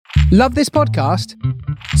Love this podcast?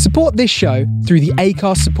 Support this show through the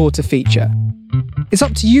Acast supporter feature. It's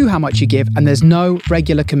up to you how much you give, and there's no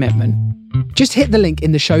regular commitment. Just hit the link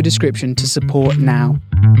in the show description to support now.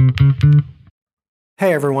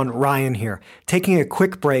 Hey everyone, Ryan here, taking a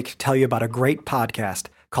quick break to tell you about a great podcast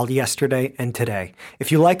called Yesterday and Today. If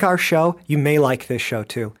you like our show, you may like this show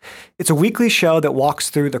too. It's a weekly show that walks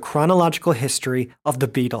through the chronological history of the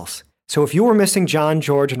Beatles. So if you were missing John,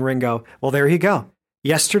 George, and Ringo, well, there you go.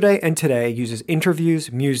 Yesterday and Today uses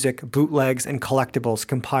interviews, music, bootlegs, and collectibles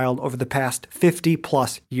compiled over the past 50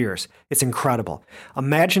 plus years. It's incredible.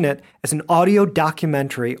 Imagine it as an audio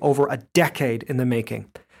documentary over a decade in the making.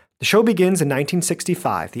 The show begins in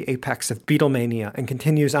 1965, the apex of Beatlemania, and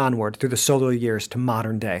continues onward through the solo years to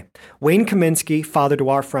modern day. Wayne Kaminsky, father to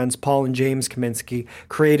our friends Paul and James Kaminsky,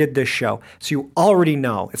 created this show, so you already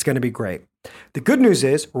know it's going to be great. The good news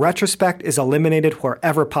is, retrospect is eliminated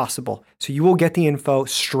wherever possible, so you will get the info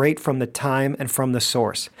straight from the time and from the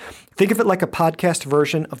source. Think of it like a podcast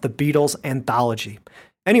version of the Beatles anthology.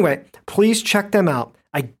 Anyway, please check them out.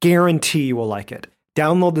 I guarantee you will like it.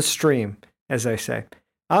 Download the stream, as they say.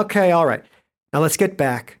 Okay, all right. Now let's get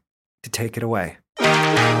back to Take It Away.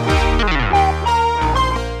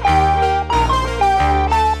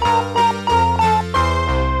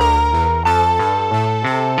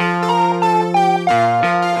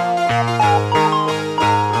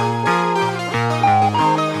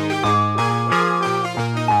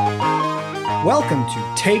 Welcome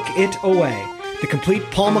to Take It Away, the complete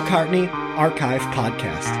Paul McCartney Archive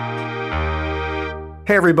podcast.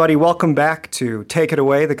 Hey everybody, welcome back to Take It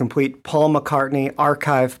Away, the complete Paul McCartney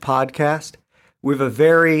Archive podcast. We have a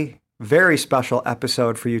very, very special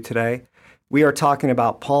episode for you today. We are talking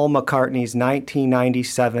about Paul McCartney's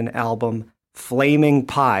 1997 album, Flaming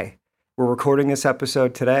Pie. We're recording this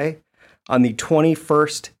episode today on the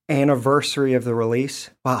 21st anniversary of the release.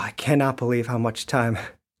 Wow, I cannot believe how much time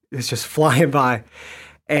is just flying by.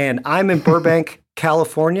 And I'm in Burbank,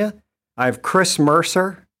 California. I have Chris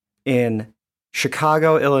Mercer in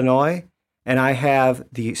Chicago, Illinois, and I have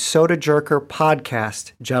the Soda Jerker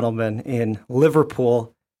podcast gentleman in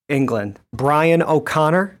Liverpool, England, Brian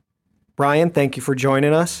O'Connor. Brian, thank you for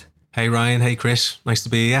joining us. Hey Ryan, hey Chris, nice to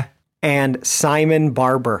be here. And Simon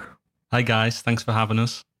Barber. Hi guys, thanks for having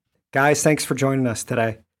us. Guys, thanks for joining us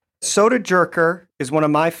today. Soda Jerker is one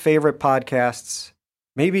of my favorite podcasts,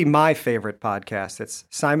 maybe my favorite podcast. It's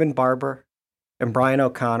Simon Barber and Brian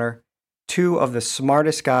O'Connor, two of the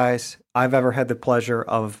smartest guys I've ever had the pleasure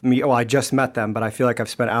of meeting. Well, I just met them, but I feel like I've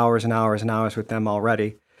spent hours and hours and hours with them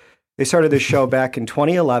already. They started this show back in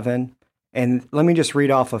 2011, and let me just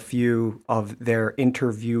read off a few of their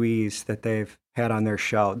interviewees that they've had on their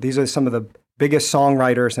show. These are some of the biggest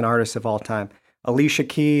songwriters and artists of all time. Alicia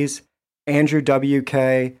Keys, Andrew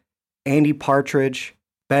W.K., Andy Partridge,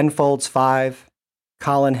 Ben Folds 5,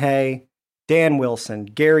 Colin Hay, Dan Wilson,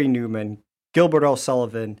 Gary Newman, Gilbert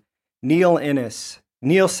O'Sullivan, Neil Innes,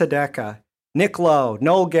 Neil Sedaka, Nick Lowe,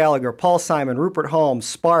 Noel Gallagher, Paul Simon, Rupert Holmes,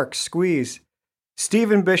 Sparks, Squeeze,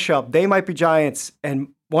 Stephen Bishop, They Might Be Giants, and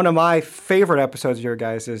one of my favorite episodes of your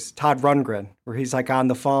guys is Todd Rundgren, where he's like on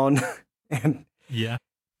the phone. And yeah.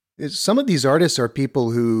 Some of these artists are people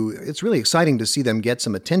who it's really exciting to see them get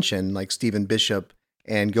some attention, like Stephen Bishop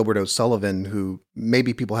and Gilbert O'Sullivan, who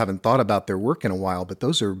maybe people haven't thought about their work in a while, but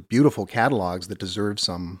those are beautiful catalogs that deserve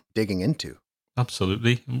some digging into.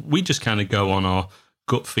 Absolutely. We just kind of go on our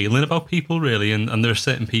gut feeling about people, really. And there are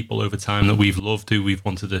certain people over time that we've loved, who we've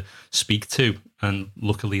wanted to speak to. And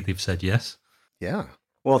luckily, they've said yes. Yeah.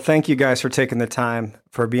 Well, thank you guys for taking the time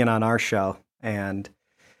for being on our show. And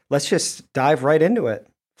let's just dive right into it.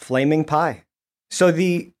 Flaming Pie. So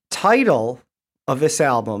the title of this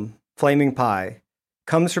album, Flaming Pie,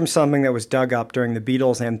 comes from something that was dug up during the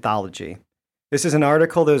Beatles anthology. This is an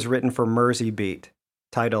article that was written for Mersey Beat,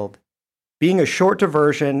 titled, Being a Short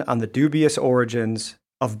Diversion on the Dubious Origins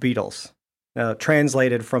of Beatles,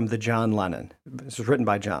 translated from the John Lennon. This was written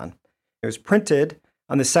by John. It was printed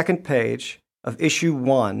on the second page of issue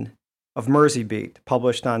 1 of Mersey Beat,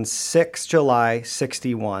 published on 6 July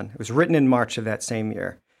 61. It was written in March of that same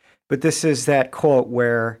year. But this is that quote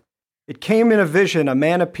where, it came in a vision, a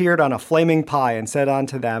man appeared on a flaming pie and said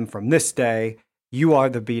unto them, from this day, you are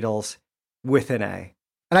the Beatles with an A.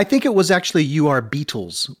 And I think it was actually You Are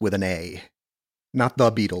Beatles with an A, not the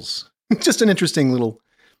Beatles. Just an interesting little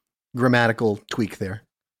grammatical tweak there.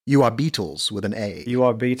 You Are Beatles with an A. You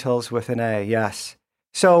Are Beatles with an A, yes.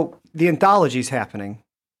 So the anthology's happening.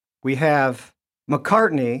 We have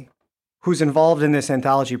McCartney, who's involved in this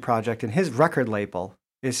anthology project, and his record label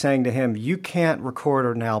is saying to him, you can't record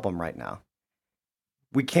an album right now.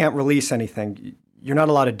 We can't release anything. you're not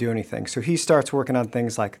allowed to do anything. So he starts working on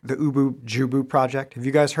things like the Ubu Jubu Project. Have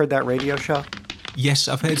you guys heard that radio show? Yes,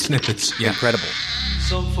 I've heard snippets. Yeah. Incredible.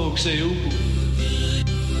 Some folks say Ubu.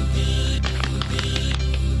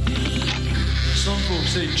 Some folks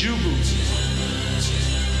say Jubu.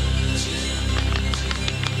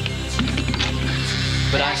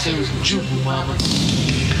 But I say it was Jubu, mama.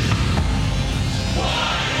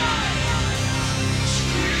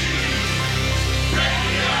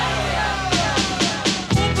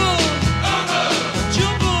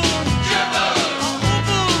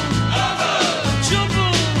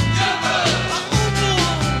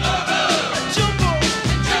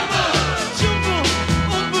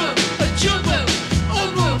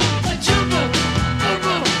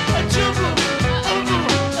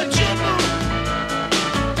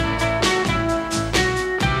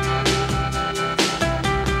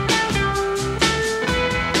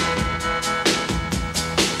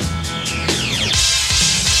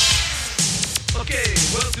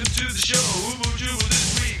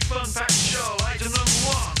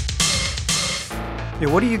 Yeah,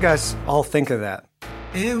 what do you guys all think of that?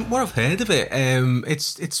 What I've heard of it,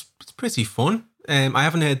 it's pretty fun. I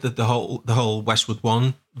haven't heard the whole Westwood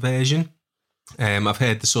One version. I've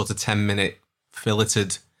heard the sort of 10-minute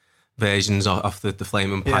filleted versions off the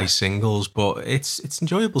Flame and Pie singles, but it's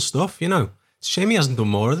enjoyable stuff. You know, it's a shame he hasn't done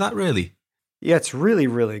more of that, really. Yeah, it's really,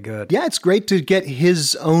 really good. Yeah, it's great to get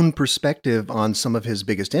his own perspective on some of his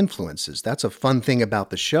biggest influences. That's a fun thing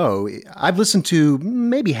about the show. I've listened to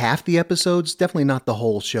maybe half the episodes, definitely not the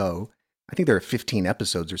whole show. I think there are 15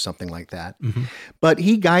 episodes or something like that. Mm-hmm. But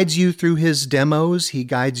he guides you through his demos. He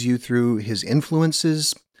guides you through his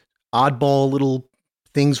influences, oddball little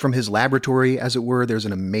things from his laboratory, as it were. There's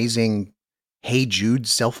an amazing Hey Jude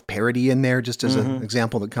self-parody in there, just as an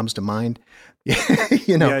example that comes to mind.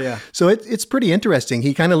 You know, yeah. So it's pretty interesting.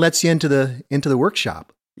 He kind of lets you into the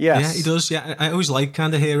workshop. Yes. Yeah, he does. Yeah, I always like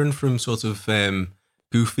kind of hearing from sort of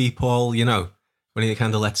goofy Paul. You know, when he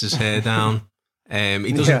kind of lets his hair down.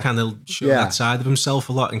 He doesn't kind of show that side of himself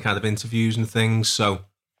a lot in kind of interviews and things. So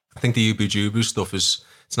I think the Ubu Jubu stuff it's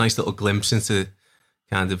a nice little glimpse into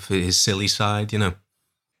kind of his silly side. You know.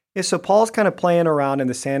 Yeah, so Paul's kind of playing around in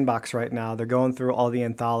the sandbox right now. They're going through all the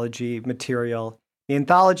anthology material. The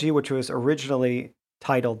anthology, which was originally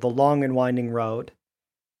titled The Long and Winding Road,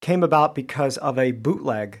 came about because of a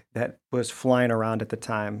bootleg that was flying around at the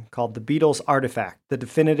time called The Beatles Artifact, the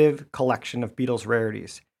definitive collection of Beatles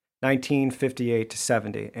rarities, 1958 to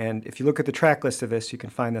 70. And if you look at the track list of this, you can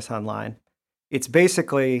find this online. It's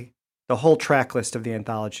basically the whole track list of the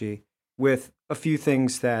anthology with a few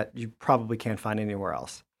things that you probably can't find anywhere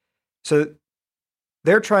else. So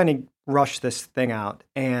they're trying to rush this thing out,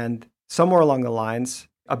 and somewhere along the lines,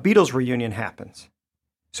 a Beatles reunion happens.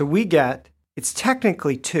 So we get, it's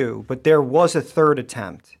technically 2, but there was a third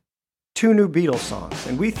attempt, 2 new Beatles songs.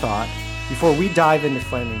 And we thought, before we dive into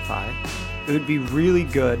Flaming Pie, it would be really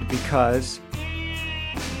good because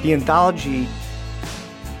the anthology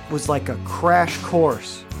was like a crash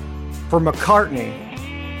course for McCartney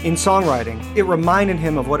in songwriting. It reminded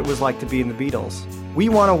him of what it was like to be in the Beatles. We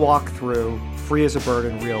want to walk through Free as a Bird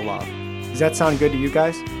and Real Love. Does that sound good to you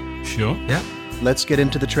guys? Sure. Yeah. Let's get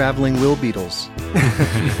into the Traveling Will Beatles.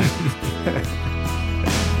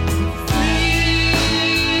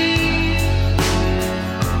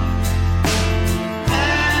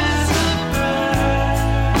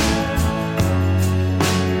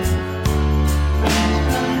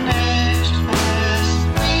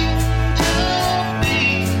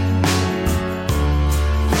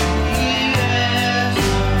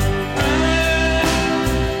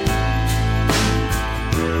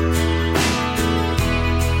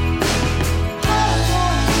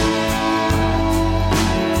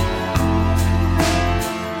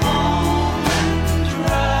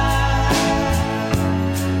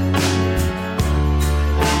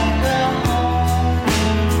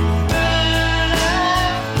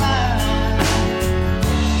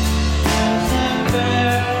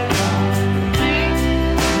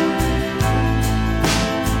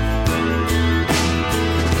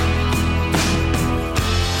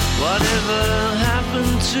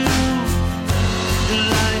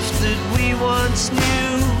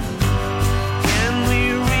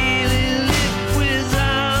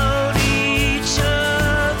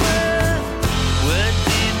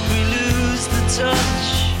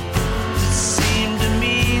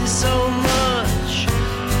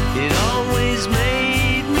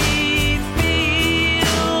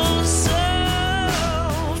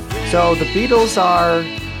 So the Beatles are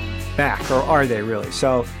back, or are they really?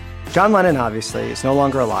 So John Lennon, obviously, is no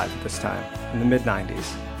longer alive at this time, in the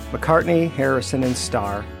mid-90s. McCartney, Harrison, and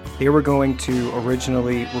Starr, they were going to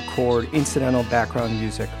originally record incidental background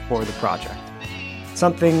music for the project.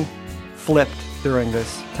 Something flipped during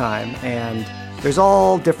this time, and there's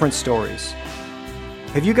all different stories.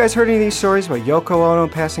 Have you guys heard any of these stories about Yoko Ono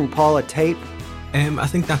passing Paul a tape? I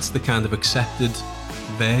think that's the kind of accepted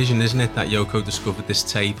version, isn't it? That Yoko discovered this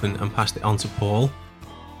tape and passed it on to Paul.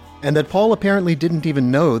 And that Paul apparently didn't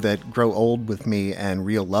even know that Grow Old With Me and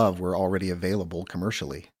Real Love were already available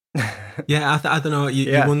commercially. Yeah, I don't know.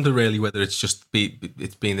 You wonder really whether it's just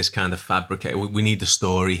it's being this kind of fabricated. We need a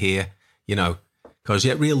story here, you know, because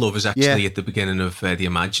Real Love is actually at the beginning of the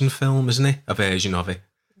Imagine film, isn't it? A version of it.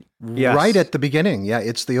 Yes. Right at the beginning. Yeah,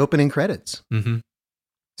 it's the opening credits. Mm-hmm.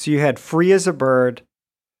 So you had Free as a Bird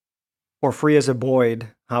or Free as a Boyd,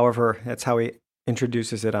 however, that's how he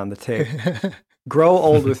introduces it on the tape. Grow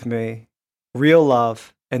Old With Me, Real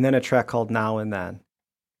Love, and then a track called Now and Then.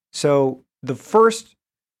 So the first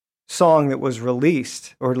song that was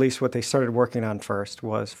released, or at least what they started working on first,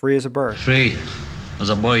 was Free as a Bird. Free as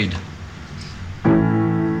a Boyd.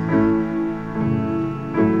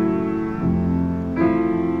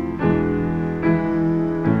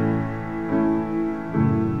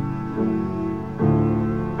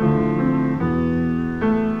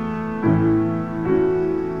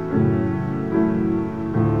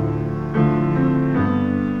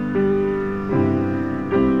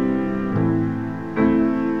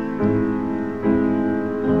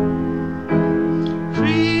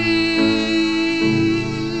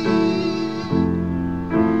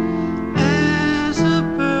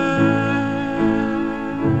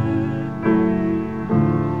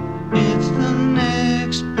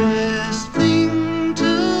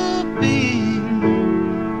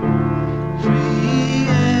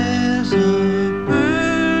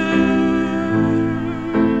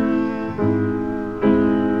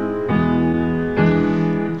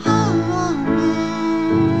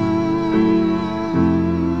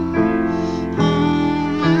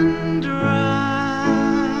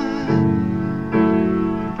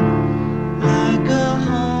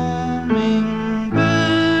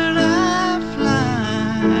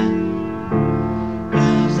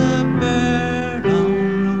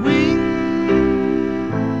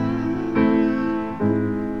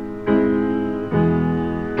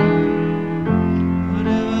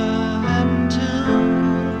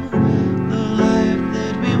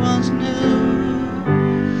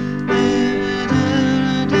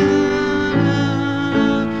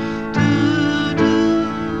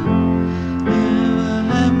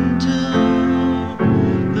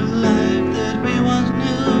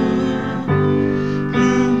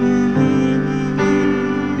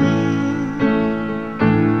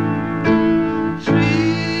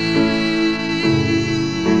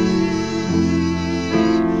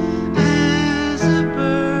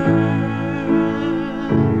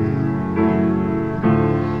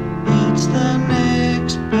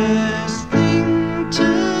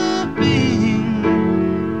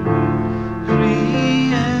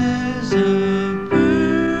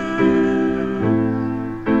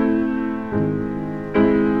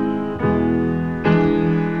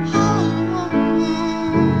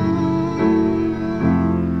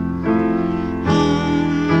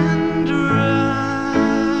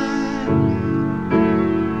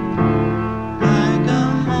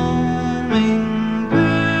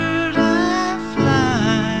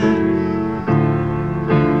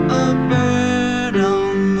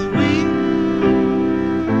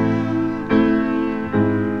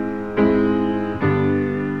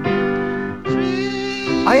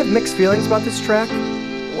 Mixed feelings about this track.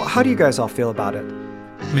 How do you guys all feel about it?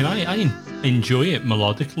 I mean, I enjoy it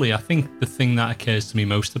melodically. I think the thing that occurs to me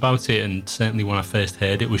most about it, and certainly when I first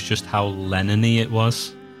heard it, was just how Lennon-y it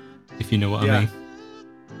was, if you know what I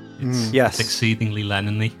mean. It's exceedingly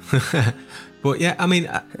Lennon-y. But yeah, I mean,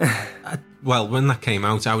 well, when that came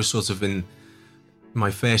out, I was sort of in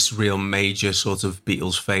my first real major sort of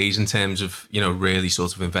Beatles phase in terms of, you know, really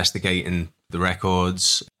sort of investigating the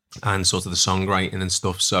records and sort of the songwriting and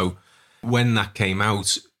stuff. So when that came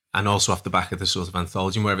out, and also off the back of the sort of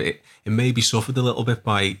anthology and wherever, it maybe suffered a little bit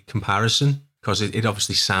by comparison, because it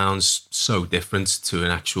obviously sounds so different to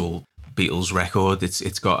an actual Beatles record.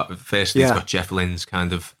 It's got, firstly, it's got Jeff Lynne's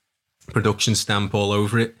kind of production stamp all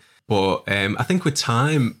over it. But I think with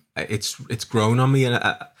time, it's grown on me, and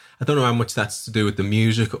I don't know how much that's to do with the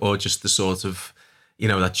music or just the sort of, you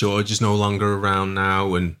know, that George is no longer around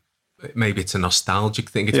now, and maybe it's a nostalgic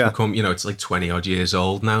thing. It's become, you know, it's like 20 odd years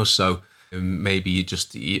old now, so maybe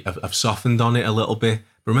you have softened on it a little bit.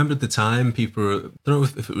 But remember at the time, people, I don't know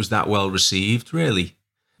if it was that well received, really.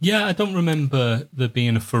 Yeah, I don't remember there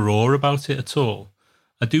being a furore about it at all.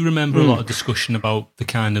 I do remember a lot of discussion about the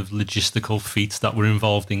kind of logistical feats that were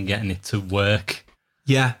involved in getting it to work.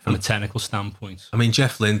 Yeah. From a technical standpoint. I mean,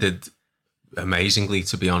 Jeff Lynne did amazingly,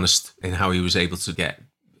 to be honest, in how he was able to get... I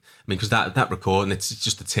mean, because that recording, it's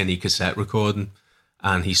just a tinny cassette recording,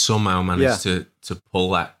 and he somehow managed to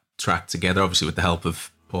pull that track together, obviously with the help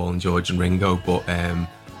of Paul and George and Ringo, but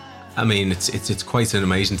I mean, it's quite an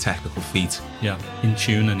amazing technical feat. Yeah, in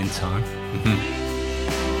tune and in time. Mm-hmm.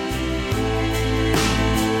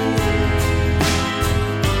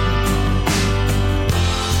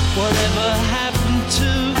 Whatever happened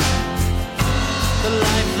to the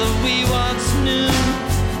life that we once knew?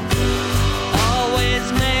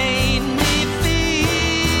 Always made me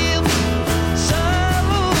feel so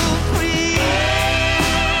free.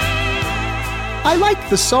 I like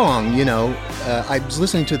the song, you know. I was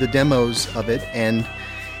listening to the demos of it, and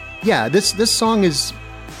yeah, this song is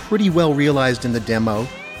pretty well realized in the demo.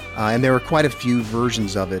 And there are quite a few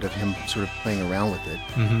versions of it, of him sort of playing around with it.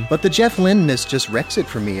 Mm-hmm. But the Jeff Lynne-ness just wrecks it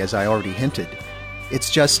for me, as I already hinted. It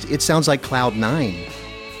sounds like Cloud Nine.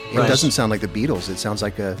 It doesn't sound like the Beatles. It sounds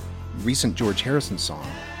like a recent George Harrison song.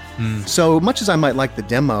 So much as I might like the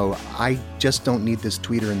demo, I just don't need this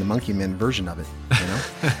Tweeter and the Monkey Men version of it, you know?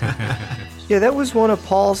 Yeah, that was one of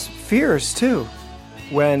Paul's fears, too,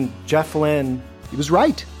 when Jeff Lynne... He was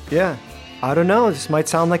right. Yeah. I don't know, this might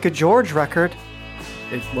sound like a George record.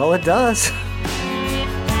 Well, it does.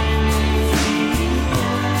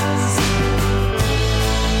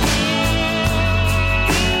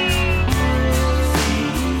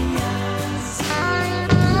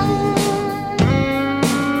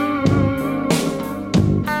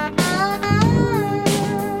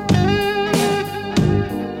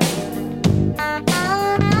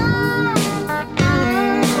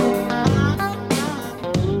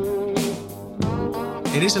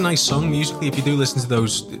 It is a nice song musically. If you do listen to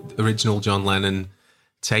those original John Lennon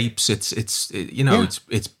tapes, it's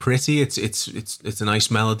pretty. It's a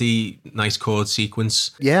nice melody, nice chord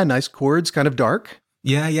sequence. Yeah, nice chords, kind of dark.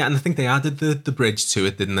 Yeah, and I think they added the bridge to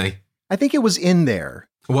it, didn't they? I think it was in there.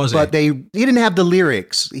 Was it? But he didn't have the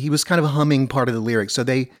lyrics. He was kind of humming part of the lyrics. So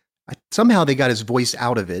somehow they got his voice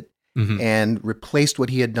out of it and replaced what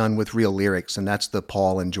he had done with real lyrics. And that's the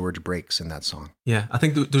Paul and George breaks in that song. Yeah, I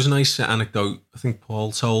think there's a nice anecdote I think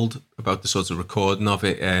Paul told about the sort of recording of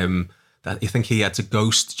it, that I think he had to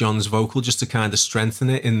ghost John's vocal just to kind of strengthen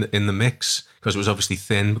it in the mix, because it was obviously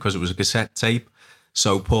thin because it was a cassette tape.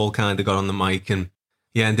 So Paul kind of got on the mic and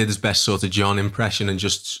did his best sort of John impression and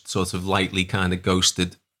just sort of lightly kind of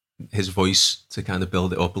ghosted his voice to kind of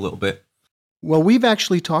build it up a little bit. Well, we've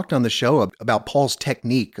actually talked on the show about Paul's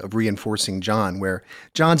technique of reinforcing John, where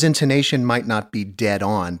John's intonation might not be dead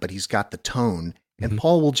on, but he's got the tone. And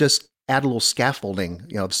Paul will just add a little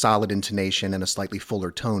scaffolding, of solid intonation and a slightly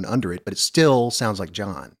fuller tone under it, but it still sounds like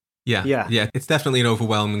John. Yeah. It's definitely an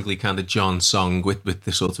overwhelmingly kind of John song with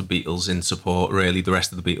the sort of Beatles in support, really, the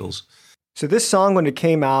rest of the Beatles. So this song, when it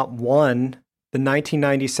came out, won the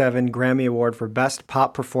 1997 Grammy Award for Best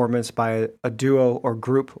Pop Performance by a Duo or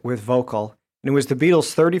Group with Vocal. And it was the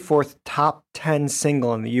Beatles' 34th top 10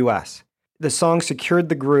 single in the U.S. The song secured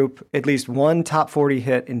the group at least one top 40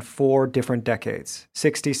 hit in 4 different decades,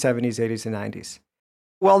 60s, 70s, 80s, and 90s.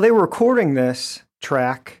 While they were recording this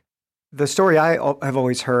track, the story I have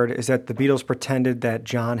always heard is that the Beatles pretended that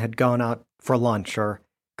John had gone out for lunch or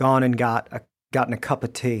gone and gotten a cup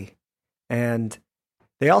of tea. And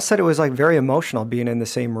they all said it was like very emotional being in the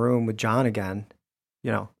same room with John again,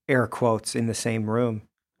 air quotes, in the same room.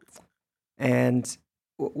 And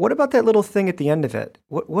what about that little thing at the end of it?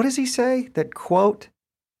 What does he say? That quote,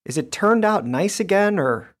 is it turned out nice again,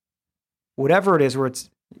 or whatever it is, where it's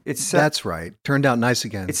That's right. Turned out nice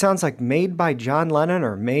again. It sounds like made by John Lennon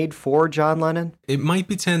or made for John Lennon. It might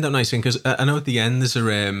be turned out nice because I know at the end there's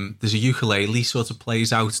a ukulele sort of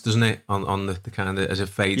plays out, doesn't it? On the kind of as it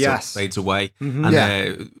fades away. Mm-hmm.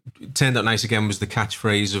 And turned out nice again was the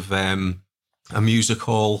catchphrase of a music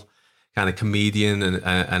hall kind of comedian and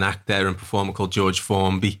an actor and performer called George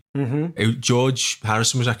Formby. Mm-hmm. George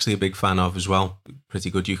Harrison was actually a big fan of as well. Pretty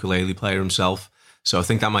good ukulele player himself. So I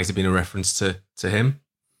think that might have been a reference to him.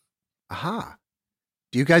 Aha.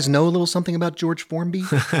 Do you guys know a little something about George Formby?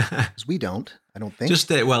 Because we don't, I don't think.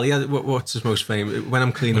 Just, what's his most famous? When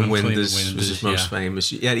I'm Cleaning Windows was his most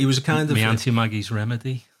famous. Yeah, he was a kind of... My Auntie Maggie's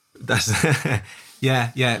Remedy. That's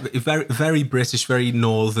yeah. Very, very British, very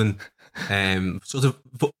northern, sort of...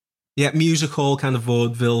 music hall kind of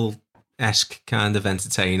vaudeville-esque kind of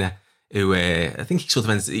entertainer who I think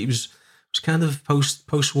he was kind of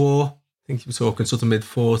post-war. I think he was talking sort of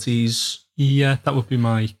mid-40s. Yeah, that would be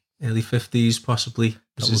my... Early 50s, possibly.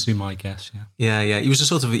 That would be my guess, yeah. Yeah. He was a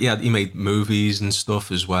sort of, he made movies and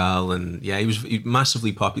stuff as well. And he was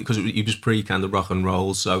massively popular because he was pre kind of rock and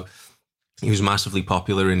roll. So he was massively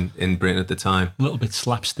popular in Britain at the time. A little bit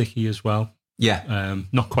slapsticky as well. Yeah.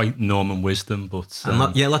 Not quite Norman Wisdom, but...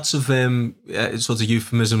 lots of sort of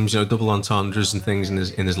euphemisms, double entendres and things in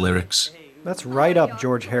his lyrics. That's right up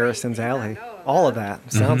George Harrison's alley. All of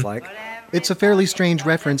that, sounds like. It's a fairly strange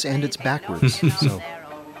reference, and it's backwards. So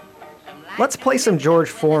Let's play some George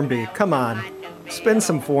Formby. Come on. Spin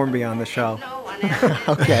some Formby on the show.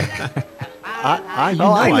 okay. I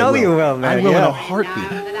know you will, man. I will in Yeah. a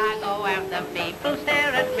heartbeat. I go out, the people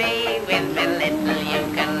stare at me with my little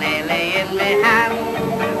ukulele in my hand.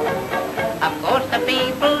 Of course the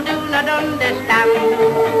people do not understand.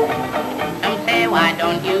 Some say, why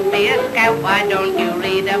don't you be a scout, why don't you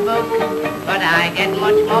read a book? But I get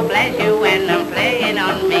much more pleasure when I'm playing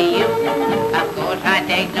on me uke. Of course I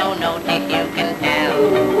take no notice, you can tell.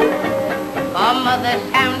 For mother's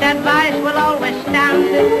sound advice will always stand.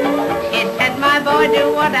 She said, my boy,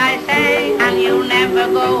 do what I say, and you'll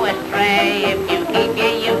never go astray if you keep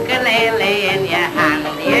your ukulele in your hand.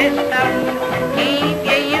 Yes, son, keep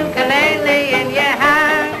your ukulele in your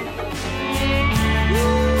hand.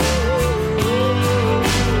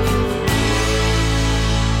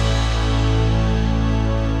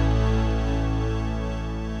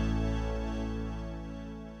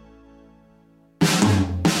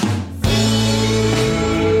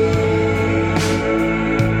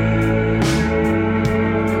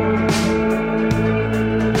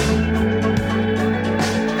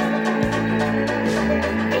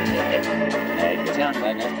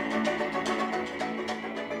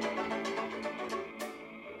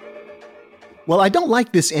 Well, I don't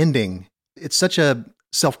like this ending. It's such a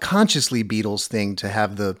self-consciously Beatles thing to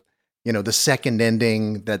have the second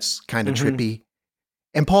ending that's kind of trippy.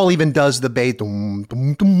 And Paul even does the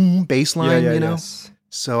bass line, Yes.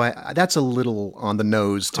 So that's a little on the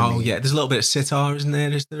nose to me. Oh, yeah. There's a little bit of sitar, isn't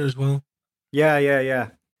there? Is there as well?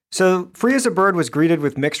 Yeah. So Free as a Bird was greeted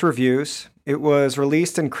with mixed reviews. It was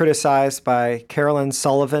released and criticized by Carolyn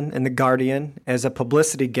Sullivan in The Guardian as a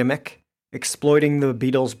publicity gimmick, exploiting the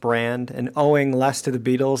Beatles brand and owing less to the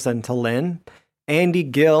Beatles than to Lynn. Andy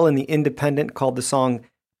Gill in The Independent called the song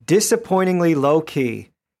disappointingly low-key.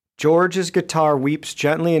 George's guitar weeps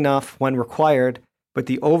gently enough when required, but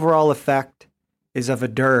the overall effect is of a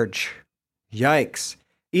dirge. Yikes.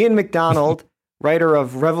 Ian MacDonald, writer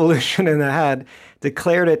of Revolution in the Head,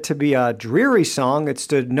 declared it to be a dreary song that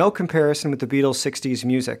stood no comparison with the Beatles' 60s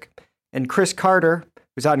music. And Chris Carter,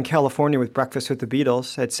 who's out in California with Breakfast with the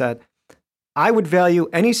Beatles, had said, I would value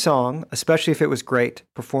any song, especially if it was great,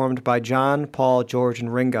 performed by John, Paul, George,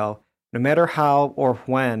 and Ringo, no matter how or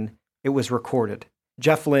when it was recorded.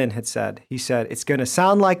 Jeff Lynne had said, it's going to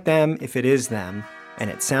sound like them if it is them, and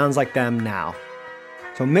it sounds like them now.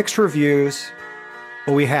 So mixed reviews,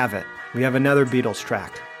 but we have it. We have another Beatles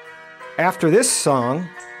track. After this song,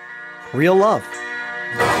 Real Love.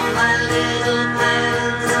 All my little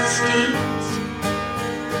plans and schemes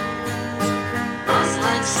lost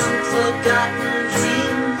like some forgotten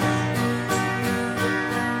dream.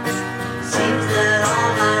 Seems that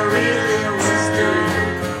all I really was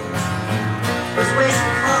doing was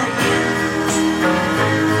waiting for you.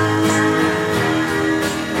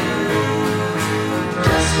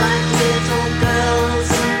 Just like little girls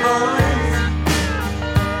and boys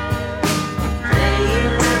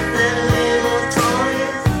playing with their little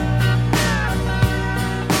toys.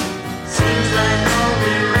 Seems like all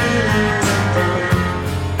we really were doing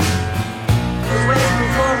was waiting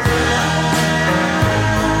for love.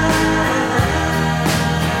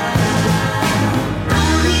 No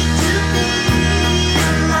need to be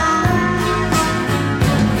alone.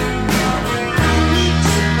 No need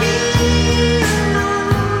to be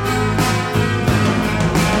alone.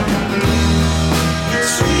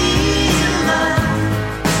 It's real love.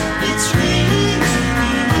 It's real.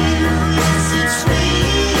 Yes, it's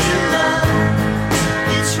real love.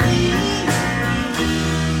 It's real.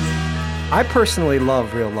 I personally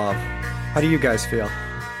love Real Love. How do you guys feel?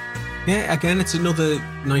 Yeah, again, it's another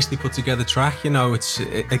nicely put together track. It's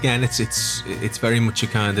very much a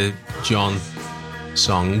kind of John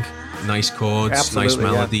song. Nice chords, Absolutely,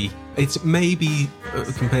 nice melody. It's maybe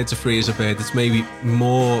compared to Free as a Bird, it's maybe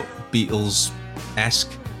more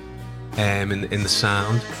Beatles-esque in the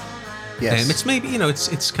sound. Yes. It's maybe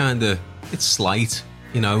it's kind of slight,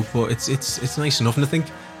 but it's nice enough. And I think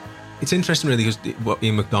it's interesting really because what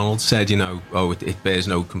Ian MacDonald said, it bears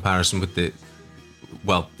no comparison with the.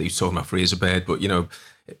 Well, he was talking about Free as a Bird, but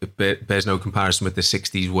it bears no comparison with the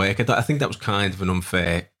 '60s work. I think that was kind of an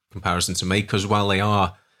unfair comparison to make because while they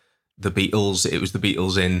are the Beatles. It was the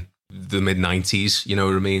Beatles in the mid-90s, you know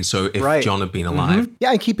what I mean? So if Right. John had been alive...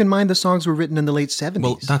 Yeah, and keep in mind the songs were written in the late 70s.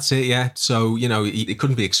 Well, that's it, yeah. So, you know, it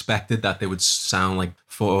couldn't be expected that they would sound like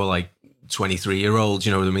 23-year-olds,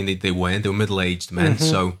 you know what I mean? They weren't. They were middle-aged men.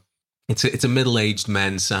 So it's a middle-aged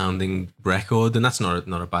men sounding record, and that's not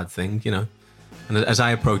a bad thing, you know? And as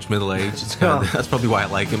I approach middle age, it's kind of, that's probably why I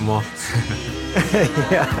like it more.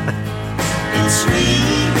 It's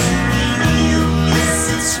real,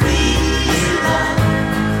 it's real love.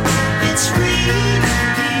 It's real.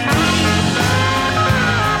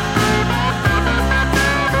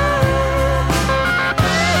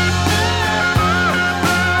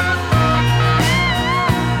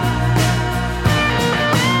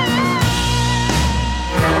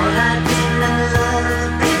 Thought I'd been in love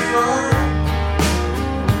before,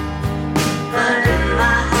 but in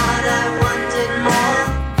my heart I wanted more.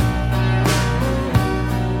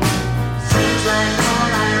 Seems like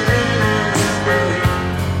all I really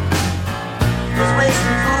was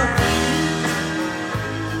waiting for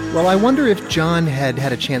me. Well, I wonder if John had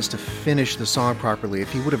had a chance to finish the song properly,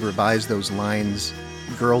 if he would have revised those lines,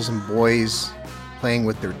 girls and boys playing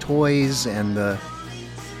with their toys and the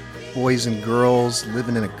boys and girls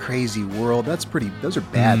living in a crazy world. Those are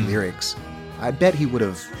bad lyrics. I bet he would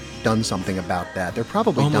have done something about that. They're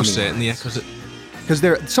probably Almost dummy certainly, yeah, lines.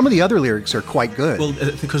 because Some of the other lyrics are quite good. well,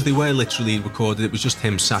 because they were literally recorded. It was just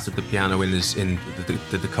him sat at the piano in the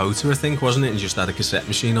Dakota, I think, wasn't it? And just had a cassette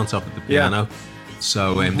machine on top of the piano.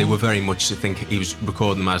 So they were very much, I think, he was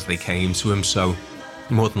recording them as they came to him. So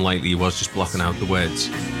more than likely, he was just blocking out the words.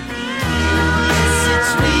 It's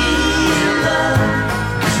real love.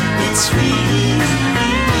 It's real.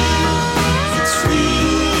 It's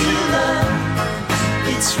real love.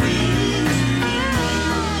 It's real.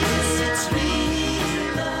 It's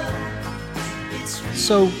real love. It's real.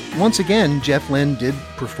 So, once again, Jeff Lynne did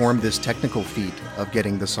perform this technical feat of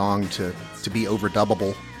getting the song to be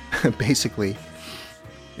overdubbable, basically.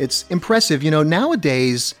 It's impressive. You know,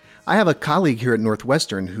 nowadays, I have a colleague here at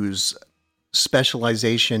Northwestern whose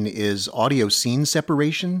specialization is audio scene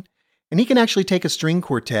separation, and he can actually take a string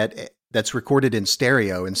quartet that's recorded in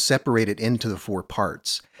stereo and separate it into the 4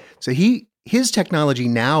 parts. So his technology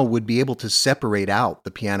now would be able to separate out the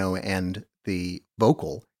piano and the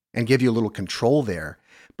vocal and give you a little control there.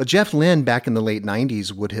 But Jeff Lynne back in the late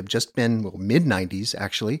 90s would have just been, well, mid-90s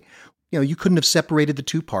actually. You know, you couldn't have separated the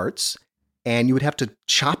 2 parts and you would have to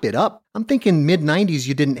chop it up. I'm thinking mid-90s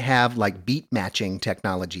you didn't have like beat matching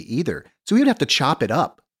technology either. So we would have to chop it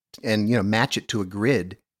up and, you know, match it to a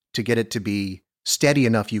grid to get it to be steady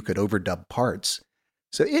enough you could overdub parts.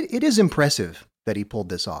 So it is impressive that he pulled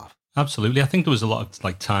this off. Absolutely. I think there was a lot of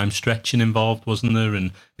like time stretching involved, wasn't there?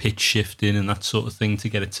 And pitch shifting and that sort of thing to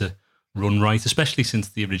get it to run right, especially since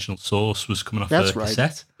the original source was coming off That's a right.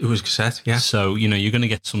 cassette. It was cassette, yeah. So, you know, you're going to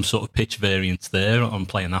get some sort of pitch variance there on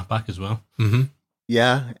playing that back as well. Mm-hmm.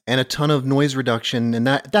 Yeah, and a ton of noise reduction, and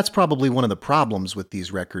that's probably one of the problems with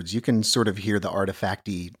these records. You can sort of hear the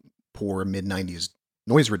artifacty, poor mid-90s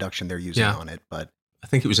noise reduction they're using on it, but I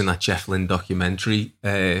think it was in that Jeff Lynne documentary,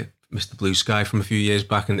 Mr. Blue Sky, from a few years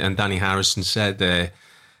back, and Danny Harrison said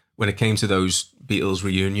when it came to those Beatles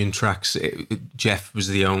reunion tracks, Jeff was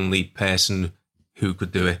the only person who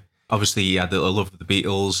could do it. Obviously, he had a love of the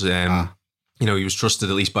Beatles. You know, he was trusted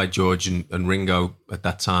at least by George and Ringo at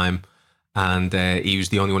that time, and he was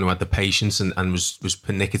the only one who had the patience and was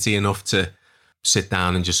pernickety enough to sit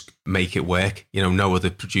down and just make it work. You know, no other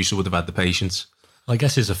producer would have had the patience. I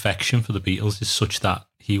guess his affection for the Beatles is such that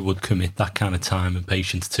he would commit that kind of time and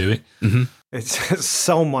patience to it. Mm-hmm. It's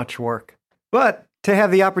so much work. But to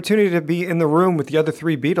have the opportunity to be in the room with the other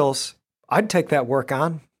 3 Beatles, I'd take that work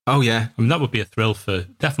on. Oh, yeah. I mean, that would be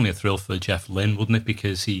definitely a thrill for Jeff Lynne, wouldn't it?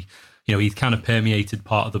 Because he'd kind of permeated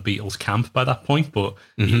part of the Beatles camp by that point, but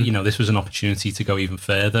you know, this was an opportunity to go even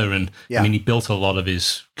further. And I mean, he built a lot of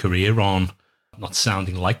his career on not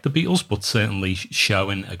sounding like the Beatles, but certainly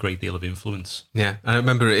showing a great deal of influence. Yeah, I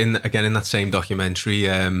remember in that same documentary,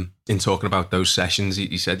 in talking about those sessions,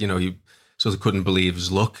 he said, you know, he sort of couldn't believe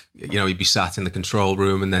his luck. You know, he'd be sat in the control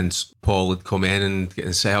room, and then Paul would come in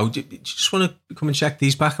and say, "Oh, do you just want to come and check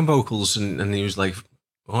these backing vocals?" And he was like,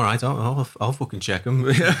 "All right, I'll fucking check them." He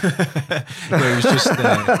was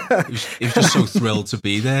just so thrilled to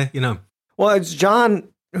be there. You know. Well, it's John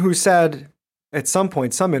who said at some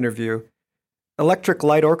point, some interview, Electric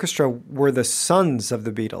Light Orchestra were the sons of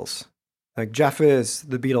the Beatles. Like Jeff is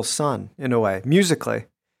the Beatles' son in a way, musically.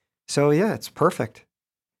 So yeah, it's perfect.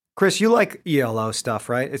 Chris, you like ELO stuff,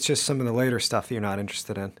 right? It's just some of the later stuff that you're not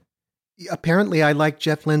interested in. apparently I liked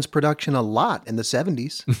Jeff Lynne's production a lot in the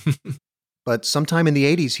 70s. But sometime in the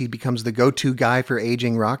 80s, he becomes the go-to guy for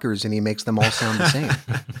aging rockers, and he makes them all sound the same.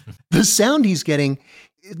 The sound he's getting,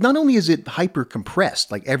 not only is it hyper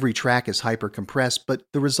compressed, like every track is hyper compressed, but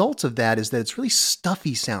the results of that is that it's really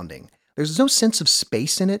stuffy sounding. There's no sense of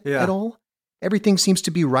space in it at all. Everything seems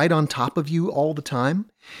to be right on top of you all the time.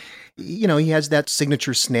 You know, he has that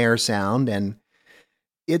signature snare sound, and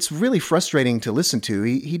it's really frustrating to listen to.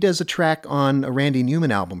 He does a track on a Randy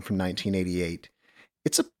Newman album from 1988.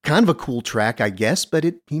 It's a kind of a cool track, I guess, but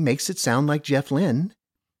he makes it sound like Jeff Lynne.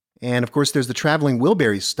 And of course, there's the Traveling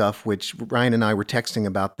Wilburys stuff, which Ryan and I were texting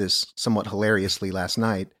about this somewhat hilariously last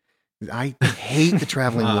night. I hate the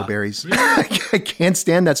Traveling Wilburys. Really? I can't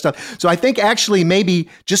stand that stuff. So I think actually maybe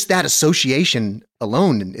just that association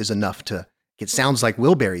alone is enough to, it sounds like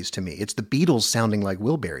Wilburys to me. It's the Beatles sounding like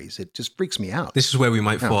Wilburys. It just freaks me out. This is where we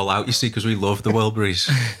might fall out, you see, because we love the Wilburys.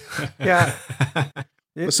 Yeah.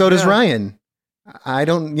 So does Ryan.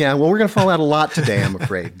 Well, we're going to fall out a lot today, I'm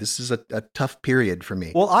afraid. This is a tough period for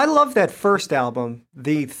me. Well, I love that first album.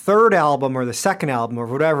 The third album or the second album or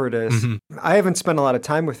whatever it is, I haven't spent a lot of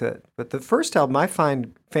time with it. But the first album I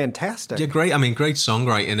find fantastic. Yeah, great. I mean, great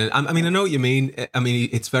songwriting. I mean, I know what you mean. I mean,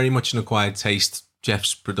 it's very much an acquired taste,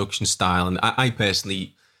 Jeff's production style. And I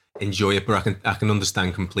personally enjoy it, but I can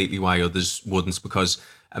understand completely why others wouldn't, because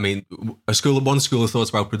I mean, one school of thought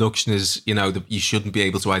about production is, you know, that you shouldn't be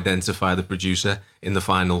able to identify the producer in the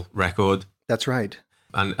final record. That's right.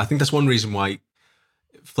 And I think that's one reason why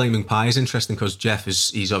Flaming Pie is interesting, because Jeff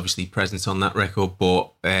he's obviously present on that record,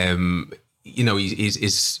 but you know,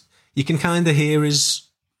 he's you can kind of hear his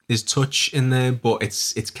touch in there, but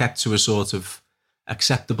it's kept to a sort of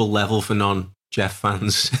acceptable level for non-Jeff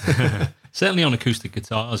fans. Certainly on acoustic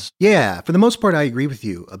guitars. Yeah, for the most part, I agree with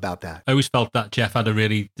you about that. I always felt that Jeff had a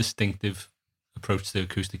really distinctive approach to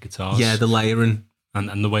acoustic guitars. Yeah, the layering.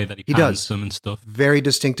 And the way that he pans them and stuff. Very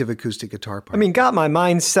distinctive acoustic guitar part. I mean, Got My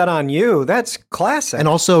Mind Set on You. That's classic. And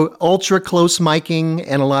also ultra close miking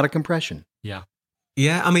and a lot of compression. Yeah.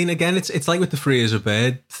 Yeah, I mean, again, it's like with the Free as a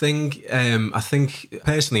Bird thing. I think,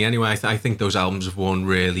 personally anyway, I think those albums have worn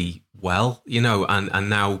really well, you know, and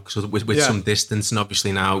now sort of with some distance, and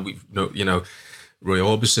obviously now we've, you know, Roy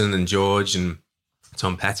Orbison and George and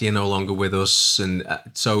Tom Petty are no longer with us, and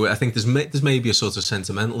so I think there's maybe a sort of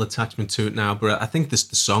sentimental attachment to it now, but I think the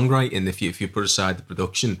songwriting, if you put aside the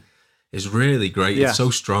production, is really great. It's so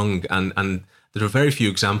strong, and there are very few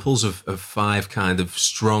examples of five kind of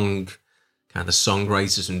strong kind of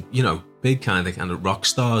songwriters and, you know, big kind of rock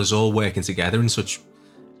stars all working together in such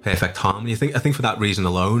perfect harmony. I think for that reason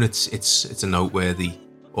alone, it's a noteworthy,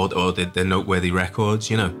 or they're noteworthy records,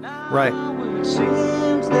 you know. Right.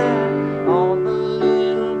 Seems that all the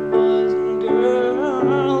little boys and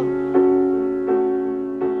girls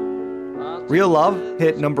Real Love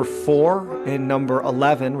hit number 4 and number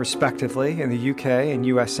 11, respectively, in the UK and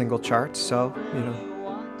US single charts. So, you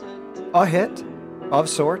know, a hit of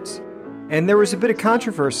sorts. And there was a bit of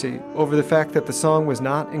controversy over the fact that the song was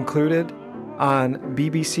not included on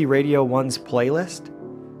BBC Radio 1's playlist.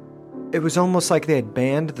 It was almost like they had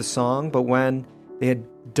banned the song, but when they had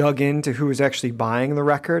dug into who was actually buying the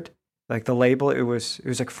record, like the label, it was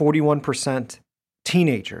like 41%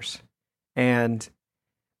 teenagers. And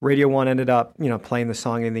Radio 1 ended up, you know, playing the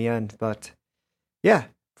song in the end. But yeah,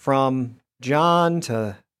 from John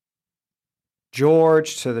to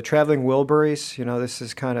George to the Traveling Wilburys, you know, this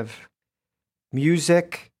is kind of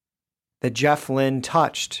music that Jeff Lynne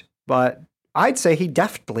touched, but I'd say he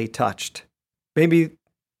deftly touched. Maybe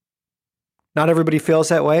not everybody feels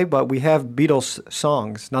that way, but we have Beatles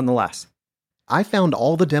songs nonetheless. I found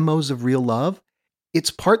all the demos of Real Love.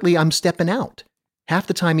 It's partly I'm Steppin' Out. Half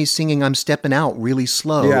the time he's singing I'm Steppin' Out really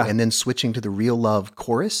slow and then switching to the Real Love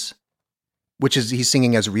chorus, which is he's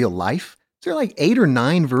singing as real life. There are like 8 or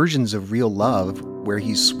 9 versions of Real Love where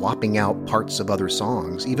he's swapping out parts of other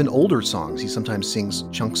songs, even older songs. He sometimes sings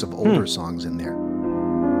chunks of older songs in there.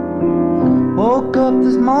 woke up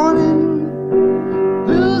this morning,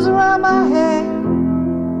 blues around my head.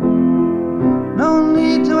 No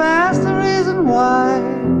need to ask the reason why.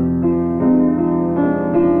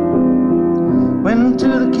 Went to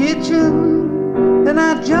the kitchen, then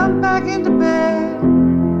I jumped back into bed.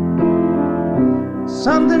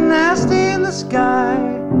 Something nasty in the sky.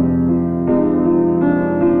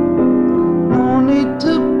 No need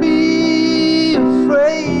to be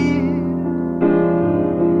afraid.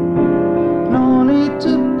 No need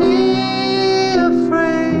to be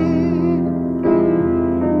afraid.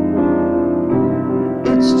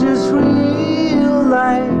 It's just real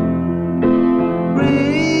life.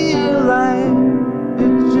 Real life.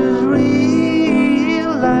 It's just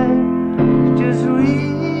real life. It's just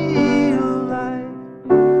real life.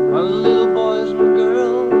 A little boy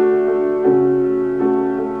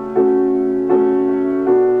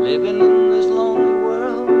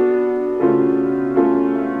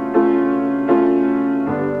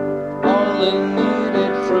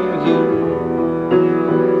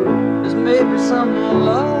some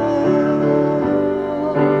love.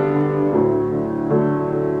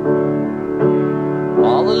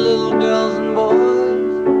 All the little girls and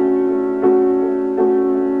boys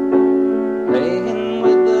playing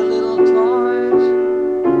with their little toys.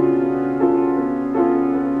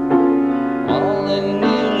 All they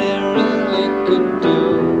really could do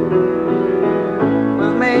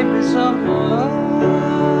was maybe some love.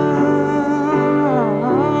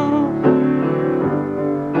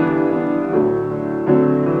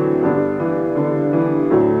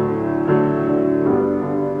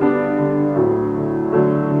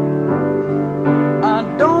 I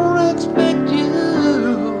don't expect you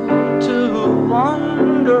to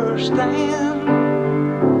understand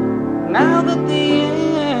now that the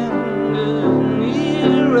end is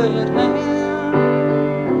near at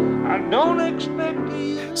hand. I don't expect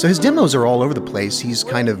you. So his demos are all over the place. He's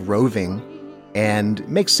kind of roving, and it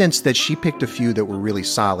makes sense that she picked a few that were really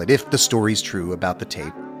solid, if the story's true about the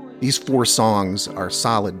tape. These 4 songs are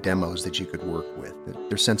solid demos that you could work with.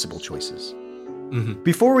 They're sensible choices.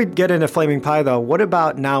 Before we get into Flaming Pie, though, what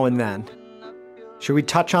about Now and Then? Should we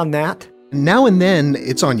touch on that? Now and Then,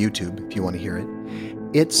 it's on YouTube if you want to hear it.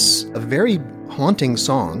 It's a very haunting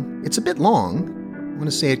song. It's a bit long. I want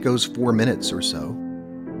to say it goes 4 minutes or so.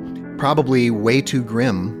 Probably way too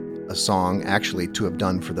grim a song, actually, to have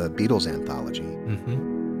done for the Beatles anthology.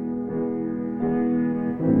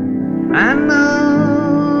 I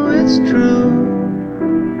know it's true.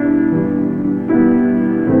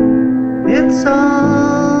 It's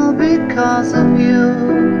all because of you.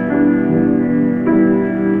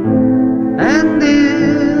 And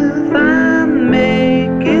if I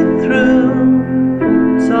make it through,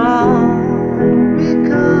 it's all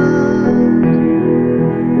because of you.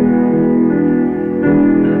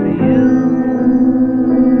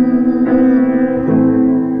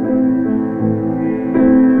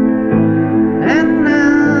 And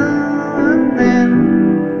now and then,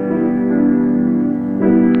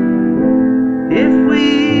 if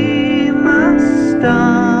we must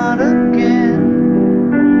start again,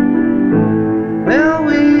 well,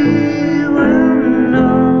 we will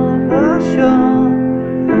know for sure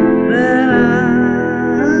that I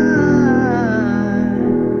love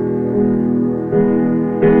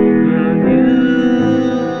you.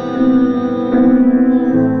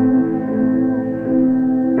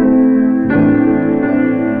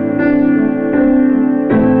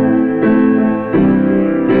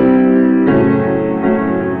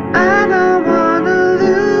 I don't wanna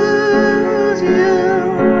lose you.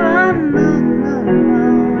 I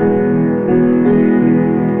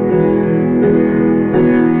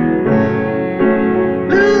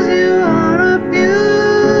lose you or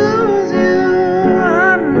abuse you.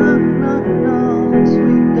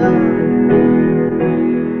 Sweet darling.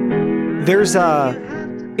 There's a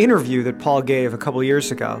interview that Paul gave a couple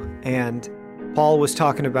years ago, and Paul was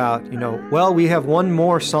talking about, well, we have one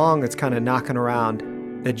more song that's kind of knocking around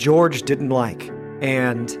that George didn't like.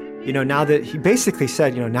 And, now that he basically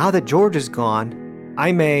said, now that George is gone,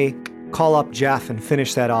 I may call up Jeff and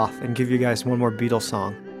finish that off and give you guys one more Beatles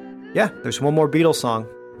song. Yeah, there's one more Beatles song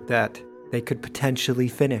that they could potentially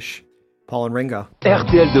finish. Paul and Ringo.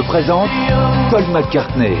 RTL2 présente Paul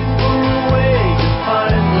McCartney.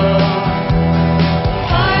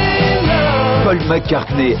 Paul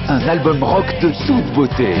McCartney, un album rock de toute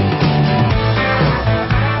beauté.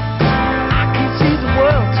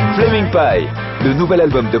 Flaming Pie, le nouvel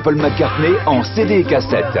album de Paul McCartney en CD et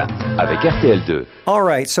cassette, avec RTL2. All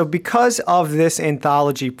right, so because of this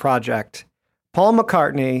anthology project, Paul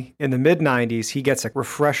McCartney, in the mid-90s, he gets a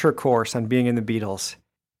refresher course on being in the Beatles.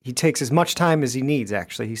 He takes as much time as he needs,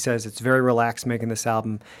 actually. He says it's very relaxed making this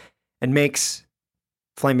album and makes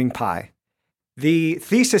Flaming Pie. The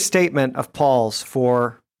thesis statement of Paul's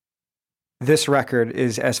for this record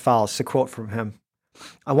is as follows, a quote from him.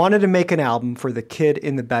 I wanted to make an album for the kid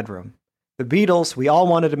in the bedroom. The Beatles, we all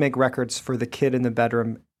wanted to make records for the kid in the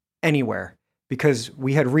bedroom anywhere because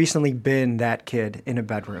we had recently been that kid in a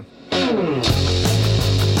bedroom.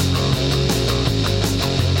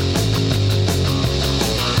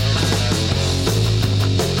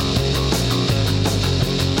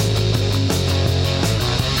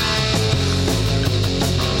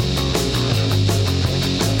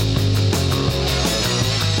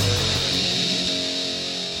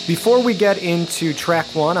 Before we get into track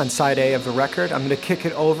 1 on side A of the record, I'm going to kick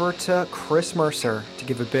it over to Chris Mercer to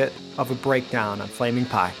give a bit of a breakdown on Flaming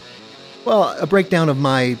Pie. Well, a breakdown of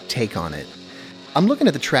my take on it. I'm looking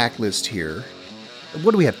at the track list here.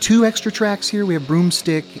 What do we have? 2 extra tracks here? We have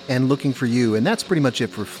Broomstick and Looking for You, and that's pretty much it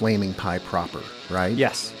for Flaming Pie proper, right?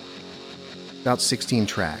 Yes. About 16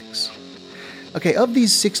 tracks. Okay, of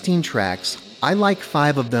these 16 tracks, I like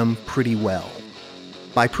 5 of them pretty well.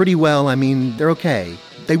 By pretty well, I mean they're okay.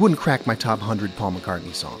 They wouldn't crack my top 100 Paul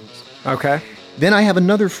McCartney songs. Okay. Then I have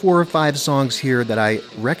another 4 or 5 songs here that I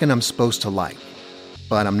reckon I'm supposed to like,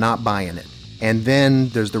 but I'm not buying it. And then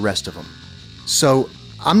there's the rest of them. So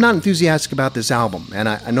I'm not enthusiastic about this album, and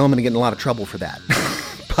I know I'm going to get in a lot of trouble for that.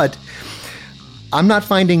 But I'm not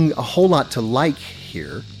finding a whole lot to like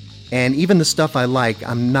here, and even the stuff I like,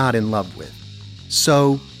 I'm not in love with.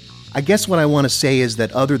 So I guess what I want to say is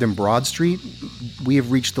that other than Broad Street, we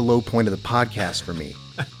have reached the low point of the podcast for me.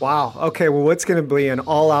 Wow. Okay, well, what's going to be an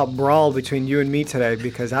all-out brawl between you and me today?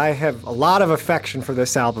 Because I have a lot of affection for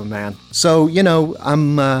this album, man. So,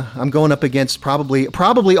 I'm going up against probably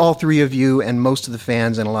all 3 of you and most of the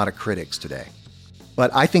fans and a lot of critics today.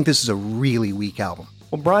 But I think this is a really weak album.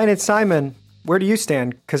 Well, Brian and Simon, where do you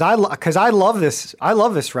stand? Because I love this. I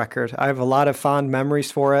love this record. I have a lot of fond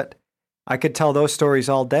memories for it. I could tell those stories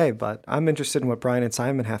all day, but I'm interested in what Brian and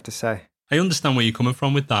Simon have to say. I understand where you're coming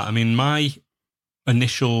from with that. I mean, my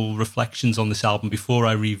initial reflections on this album before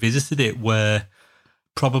I revisited it were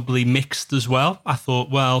probably mixed as well. I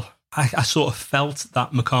thought, well, I sort of felt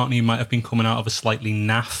that McCartney might have been coming out of a slightly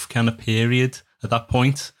naff kind of period at that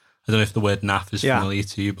point. I don't know if the word naff is familiar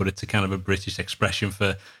to you, but it's a kind of a British expression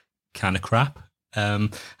for kind of crap.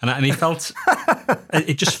 And he felt,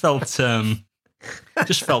 it just felt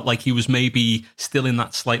like he was maybe still in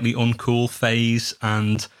that slightly uncool phase,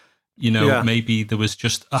 and maybe there was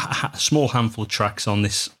just a small handful of tracks on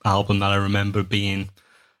this album that I remember being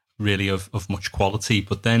really of much quality.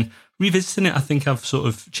 But then revisiting it, I think I've sort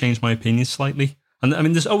of changed my opinion slightly. And I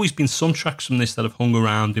mean, there's always been some tracks from this that have hung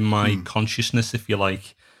around in my consciousness, if you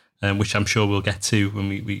like, which I'm sure we'll get to when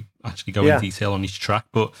we actually go in detail on each track.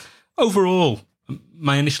 But overall,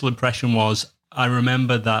 my initial impression was I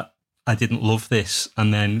remember that I didn't love this,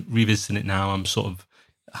 and then revisiting it now, I'm sort of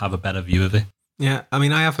have a better view of it. Yeah, I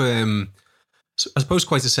mean, I have, I suppose,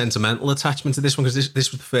 quite a sentimental attachment to this one, because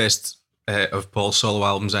this was the first of Paul's solo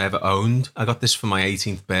albums I ever owned. I got this for my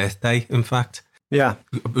 18th birthday, in fact. Yeah.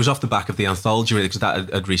 It was off the back of the anthology, really, because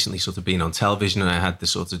that had recently sort of been on television, and I had the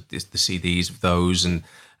CDs of those, and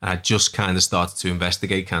I just kind of started to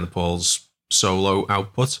investigate kind of Paul's solo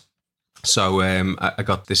output. So I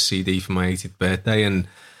got this CD for my 18th birthday, and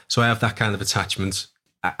so I have that kind of attachment.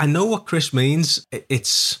 I know what Chris means.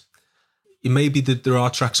 It's maybe that there are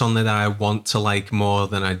tracks on there that I want to like more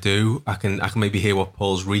than I do. I can maybe hear what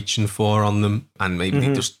Paul's reaching for on them, and maybe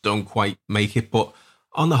they just don't quite make it. But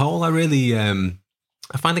on the whole, I really I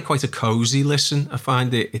find it quite a cozy listen. I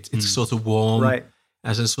find it's sort of warm, right?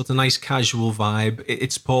 As a sort of nice casual vibe.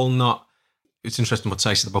 It's Paul not. It's interesting what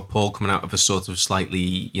Ty said about Paul coming out of a sort of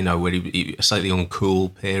slightly, where he a slightly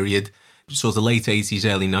uncool period. Sort of late 80s,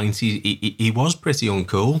 early 90s, he was pretty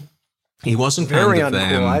uncool. He wasn't very kind of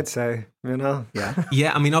uncool, I'd say. Yeah.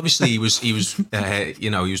 Yeah, I mean, obviously he was he was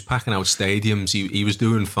packing out stadiums. He was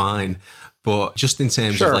doing fine, but just in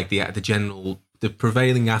terms of like the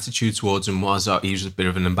prevailing attitude towards him was he was a bit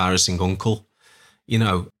of an embarrassing uncle,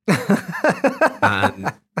 and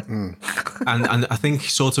I think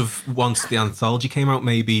sort of once the anthology came out,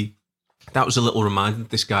 maybe that was a little reminder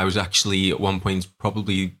that this guy was actually at one point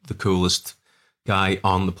probably the coolest guy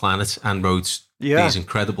on the planet and wrote these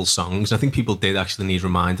incredible songs. I think people did actually need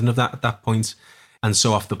reminding of that at that point. And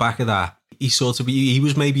so off the back of that, he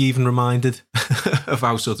was maybe even reminded of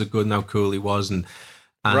how sort of good and how cool he was. And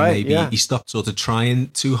he stopped sort of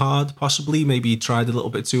trying too hard, possibly. Maybe he tried a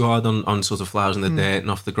little bit too hard on sort of Flowers in the Dirt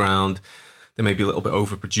and Off the Ground. They may be a little bit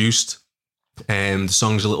overproduced. The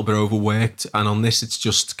song's a little bit overworked, and on this it's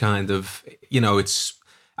just kind of you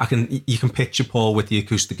can picture Paul with the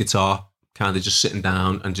acoustic guitar kind of just sitting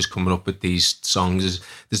down and just coming up with these songs.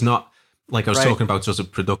 There's not, like I was talking about sort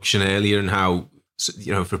of production earlier, and how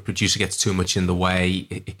if a producer gets too much in the way,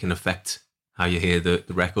 it can affect how you hear the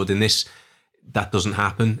record. In this, that doesn't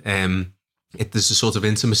happen. There's a sort of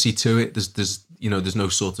intimacy to it. There's no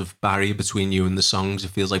sort of barrier between you and the songs.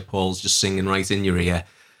 It feels like Paul's just singing right in your ear.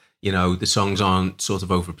 The songs aren't sort of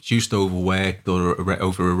overproduced, overworked, or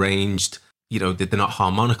over-arranged. They're not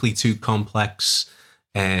harmonically too complex.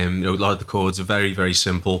 A lot of the chords are very, very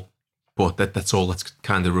simple, but that's all that's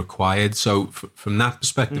kind of required. So from that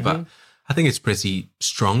perspective, I think it's pretty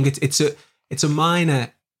strong. It's a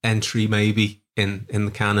minor entry maybe in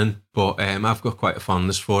the canon, but I've got quite a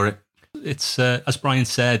fondness for it. It's as Brian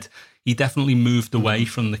said, he definitely moved away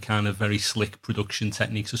from the kind of very slick production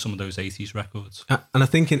techniques of some of those 80s records. And I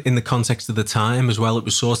think in the context of the time as well, it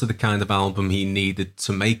was sort of the kind of album he needed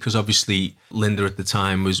to make, because obviously Linda at the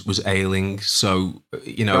time was ailing. So,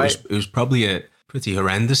 it was probably a pretty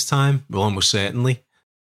horrendous time, well, almost certainly.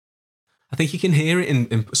 I think you can hear it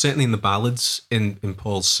in certainly in the ballads, in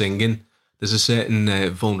Paul's singing. There's a certain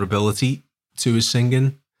vulnerability to his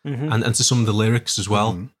singing and to some of the lyrics as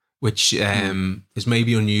well, which is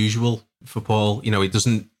maybe unusual for Paul. He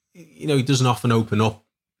doesn't often open up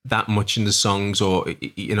that much in the songs, but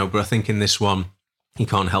I think in this one, he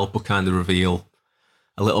can't help but kind of reveal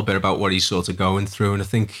a little bit about what he's sort of going through. And I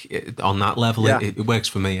think on that level, it works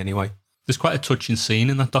for me anyway. There's quite a touching scene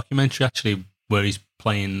in that documentary, actually, where he's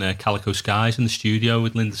playing Calico Skies in the studio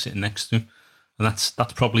with Linda sitting next to him. And that's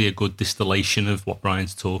probably a good distillation of what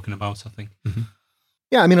Brian's talking about, I think. Mm-hmm.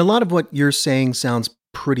 Yeah, I mean, a lot of what you're saying sounds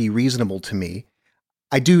pretty reasonable to me.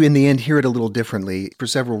 I do, in the end, hear it a little differently for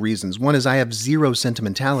several reasons. One is I have zero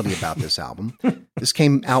sentimentality about this album. This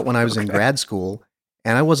came out when I was in grad school,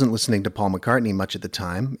 and I wasn't listening to Paul McCartney much at the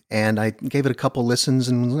time. And I gave it a couple listens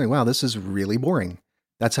and was like, wow, this is really boring.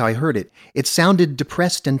 That's how I heard it. It sounded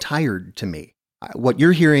depressed and tired to me. What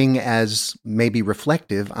you're hearing as maybe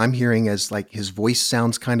reflective, I'm hearing as like his voice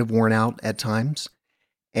sounds kind of worn out at times.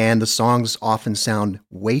 And the songs often sound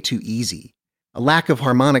way too easy. A lack of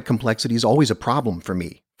harmonic complexity is always a problem for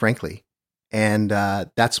me, frankly. And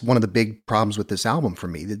that's one of the big problems with this album for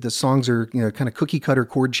me. The songs are, kind of cookie cutter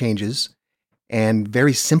chord changes and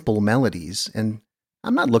very simple melodies. And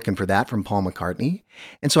I'm not looking for that from Paul McCartney.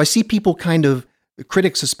 And so I see people kind of,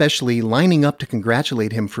 critics especially, lining up to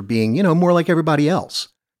congratulate him for being, more like everybody else.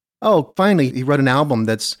 Oh, finally, he wrote an album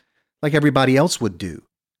that's like everybody else would do.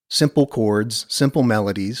 Simple chords, simple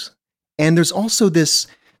melodies. And there's also this,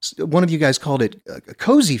 one of you guys called it a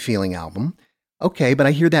cozy feeling album. Okay, but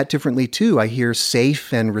I hear that differently too. I hear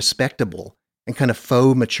safe and respectable and kind of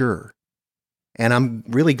faux mature. And I'm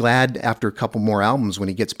really glad after a couple more albums when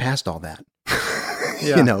he gets past all that.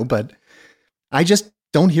 But I just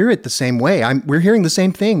don't hear it the same way. We're hearing the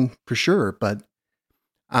same thing for sure, but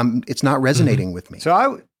it's not resonating with me.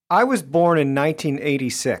 So I was born in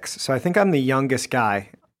 1986, so I think I'm the youngest guy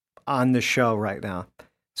on the show right now.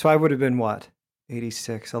 So I would have been,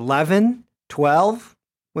 86, 11, 12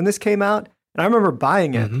 when this came out? And I remember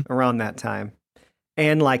buying it around that time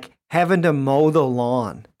and like having to mow the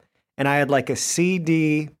lawn. And I had like a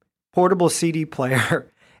portable CD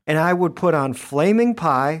player, and I would put on Flaming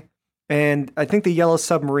Pie. And I think the Yellow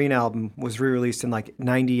Submarine album was re-released in like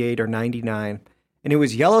 98 or 99. And it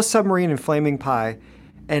was Yellow Submarine and Flaming Pie.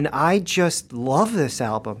 And I just love this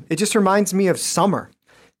album. It just reminds me of summer.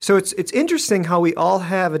 So it's interesting how we all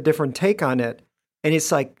have a different take on it. And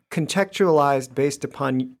it's like contextualized based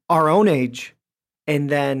upon our own age and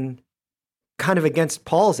then kind of against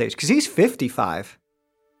Paul's age. Because he's 55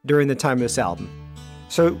 during the time of this album.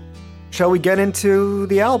 So shall we get into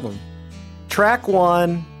the album? Track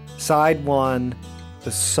 1. Side 1,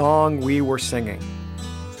 the song we were singing.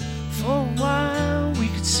 For a while we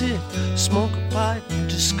could sit, smoke a pipe, and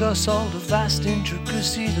discuss all the vast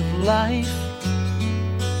intricacies of life.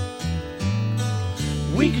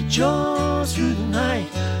 We could jaw through the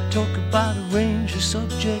night, talk about a range of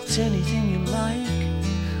subjects, anything you like.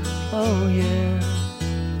 Oh yeah.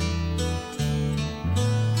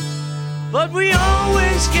 But we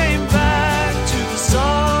always came back to the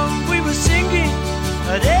song we were singing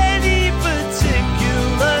at any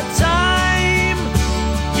particular time.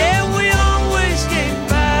 Yeah, we always came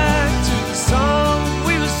back to the song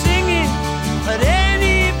we were singing at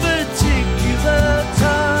any particular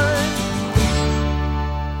time.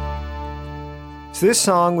 So this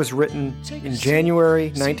song was written in January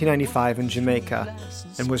 1995 in Jamaica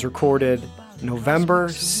and was recorded November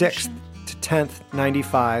 6th to 10th,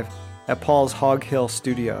 95 at Paul's Hog Hill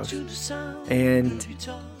Studios. And,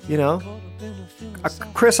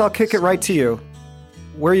 Chris, I'll kick it right to you.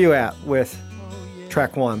 Where are you at with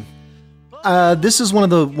track 1? This is one of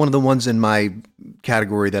the ones in my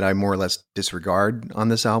category that I more or less disregard on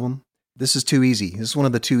this album. This is too easy. This is one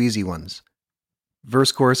of the too easy ones.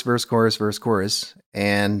 Verse, chorus, verse, chorus, verse, chorus,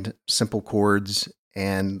 and simple chords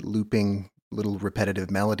and looping little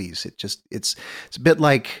repetitive melodies. It's a bit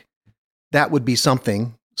like That Would Be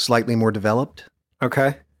Something, slightly more developed.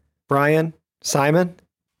 Okay. Brian, Simon?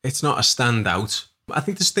 It's not a standout. I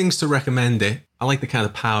think there's things to recommend it. I like the kind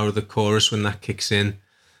of power of the chorus when that kicks in.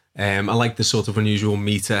 I like the sort of unusual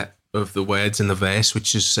meter of the words in the verse,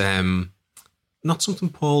 which is not something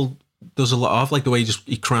Paul does a lot of, like the way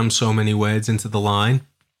he crams so many words into the line.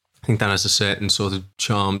 I think that has a certain sort of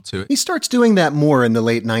charm to it. He starts doing that more in the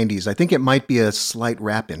late 90s. I think it might be a slight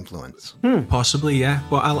rap influence. Possibly, yeah.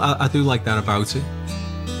 But I do like that about it.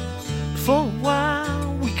 For a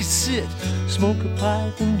while we could sit, smoke a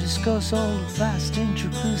pipe and discuss all the vast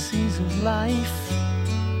intricacies of life.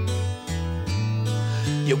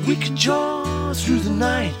 Yeah, we could jaw through the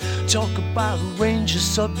night, talk about a range of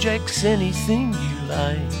subjects, anything you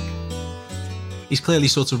like. He's clearly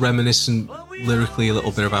sort of reminiscent lyrically a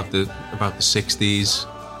little bit about the 60s.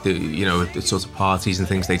 The sort of parties and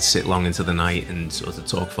things, they'd sit long into the night and sort of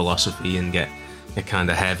talk philosophy and get kind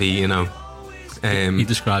of heavy, you know. He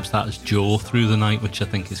describes that as jaw through the night, which I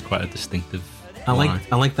think is quite a distinctive line.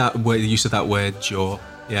 I like that word, the use of that word, jaw.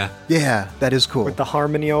 Yeah. Yeah, that is cool. With the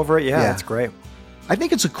harmony over it, yeah, that's great. I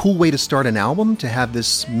think it's a cool way to start an album, to have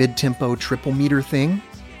this mid-tempo triple meter thing,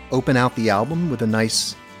 open out the album with a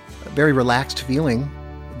nice, very relaxed feeling.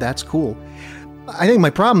 That's cool. I think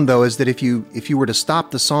my problem, though, is that if you were to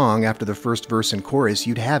stop the song after the first verse and chorus,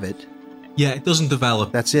 you'd have it. Yeah, it doesn't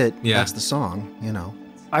develop. That's it. Yeah. That's the song, you know.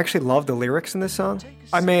 I actually love the lyrics in this song.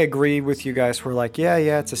 I may agree with you guys who are like, yeah,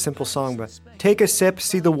 it's a simple song, but take a sip,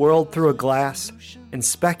 see the world through a glass, and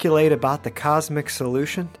speculate about the cosmic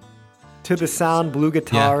solution. To the sound, blue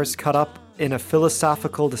guitars cut up in a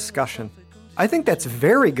philosophical discussion. I think that's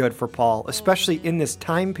very good for Paul, especially in this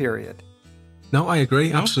time period. No, I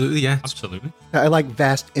agree. Absolutely, yeah. Absolutely. I like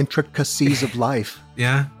vast intricacies of life.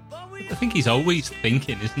 Yeah. I think he's always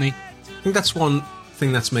thinking, isn't he? I think that's one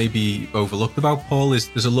thing that's maybe overlooked about Paul, is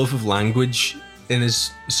there's a love of language in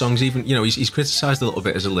his songs. Even, you know, he's criticised a little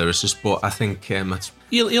bit as a lyricist, but I think that's...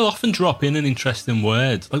 He'll often drop in an interesting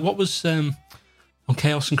word. Like, what was... on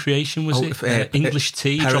Chaos and Creation, was it? English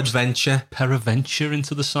Tea. Peradventure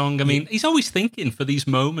into the song. I mean, he's always thinking for these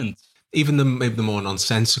moments. Even maybe the more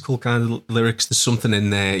nonsensical kind of lyrics, there's something in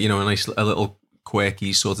there, you know, a little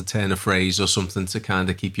quirky sort of turn of phrase or something to kind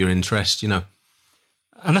of keep your interest, you know.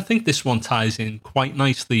 And I think this one ties in quite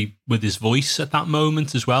nicely with his voice at that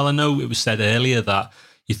moment as well. I know it was said earlier that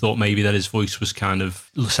you thought maybe that his voice was kind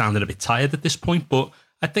of sounded a bit tired at this point, but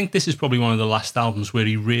I think this is probably one of the last albums where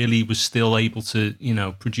he really was still able to, you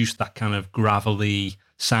know, produce that kind of gravelly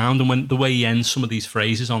sound. And when the way he ends some of these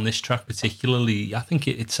phrases on this track particularly, I think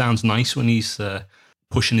it sounds nice when he's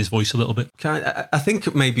pushing his voice a little bit. I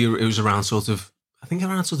think maybe it was around sort of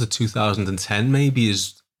 2010 maybe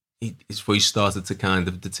his voice started to kind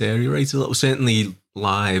of deteriorate a little. Certainly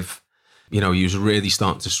live, you know, he was really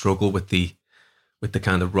starting to struggle with the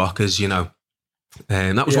kind of rockers, you know.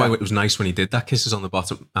 And that was why it was nice when he did that Kisses on the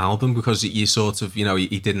Bottom album, because you sort of, you know,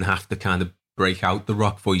 he didn't have to kind of break out the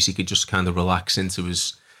rock voice. He could just kind of relax into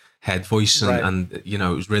his head voice. And you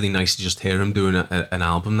know, it was really nice to just hear him doing an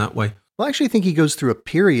album that way. Well, I actually think he goes through a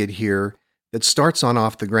period here that starts on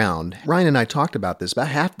Off the Ground. Ryan and I talked about this. About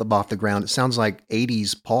half of Off the Ground, it sounds like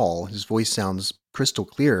 80s Paul. His voice sounds crystal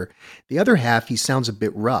clear. The other half, he sounds a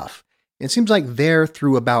bit rough. And it seems like there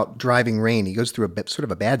through about Driving Rain, he goes through a bit, sort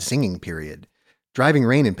of a bad singing period. Driving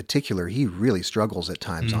Rain in particular, he really struggles at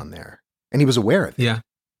times on there. And he was aware of it. Yeah.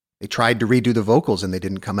 They tried to redo the vocals and they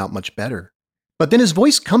didn't come out much better. But then his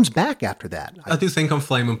voice comes back after that. I do think on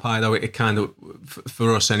Flame and Pie, though, it kind of,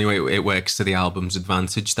 for us anyway, it works to the album's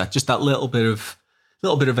advantage. That just that little bit of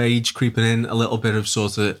age creeping in, a little bit of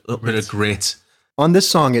bit of grit. On this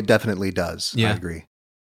song, it definitely does. Yeah. I agree.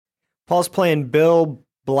 Paul's playing Bill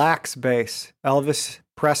Black's bass, Elvis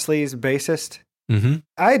Presley's bassist. Mm-hmm.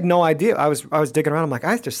 I had no idea. I was digging around. I'm like,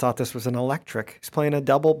 I just thought this was an electric. He's playing a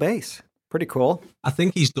double bass. Pretty cool. I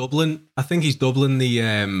think he's doubling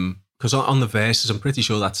the because on the verses, I'm pretty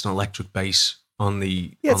sure that's an electric bass on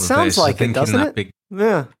the. Yeah, it sounds like it, doesn't it?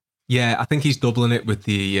 Yeah, I think he's doubling it with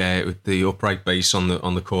the upright bass on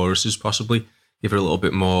the choruses, possibly give it a little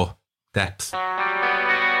bit more depth.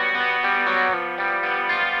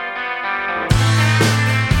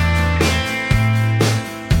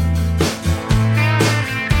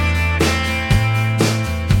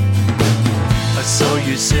 I saw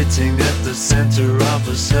you sitting at the center of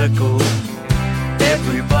a circle.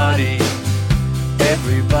 Everybody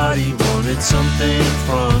wanted something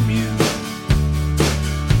from you.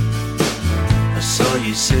 I saw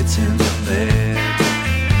you sitting there.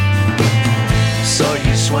 I saw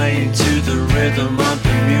you swaying to the rhythm of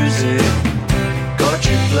the music. Got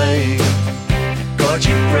you playing, got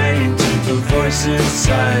you praying to the voice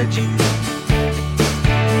inside you.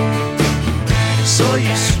 I saw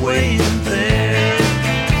you swaying there.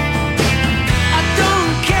 I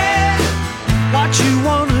don't care what you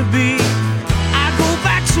wanna be. I go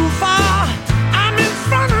back so far, I'm in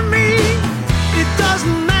front of me. It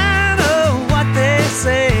doesn't matter what they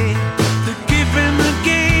say. They're giving the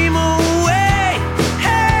game away.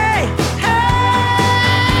 Hey, hey.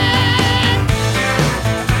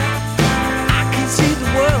 I can see the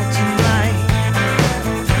world tonight.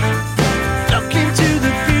 Look into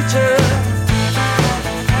the future.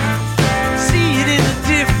 See it in a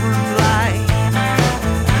different light.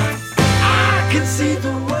 I can see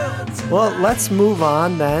the world tonight. Well, let's move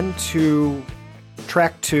on then to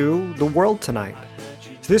track 2, The World Tonight.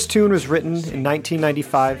 So this tune was written in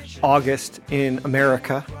 1995, August, in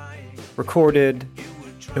America, recorded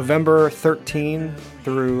November 13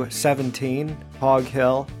 through 17, Hog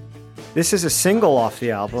Hill. This is a single off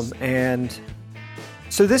the album, and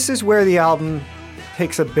so this is where the album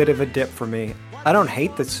takes a bit of a dip for me. I don't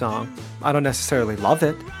hate this song. I don't necessarily love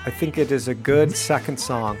it. I think it is a good second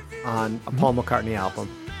song on a Paul McCartney album.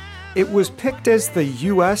 It was picked as the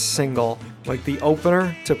US single, like the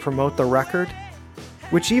opener to promote the record,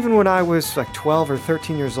 which even when I was like 12 or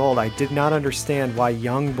 13 years old, I did not understand why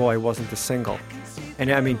Young Boy wasn't the single. And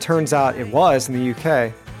I mean, turns out it was in the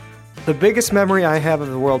UK. The biggest memory I have of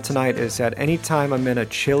The World Tonight is that anytime I'm in a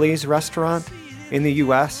Chili's restaurant in the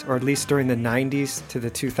US, or at least during the 90s to the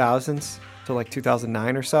 2000s, to like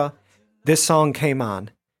 2009 or so, this song came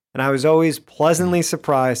on. And I was always pleasantly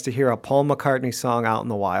surprised to hear a Paul McCartney song out in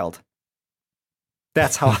the wild.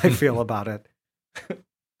 That's how I feel about it.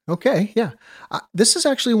 Okay, yeah. This is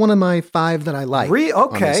actually one of my 5 that I like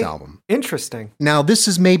on this album. Interesting. Now, this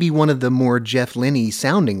is maybe one of the more Jeff Lynne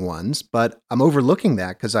sounding ones, but I'm overlooking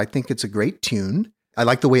that because I think it's a great tune. I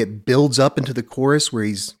like the way it builds up into the chorus where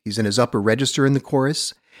he's in his upper register in the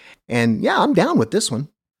chorus. And yeah, I'm down with this one.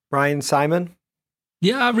 Brian Simon?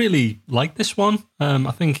 Yeah, I really like this one.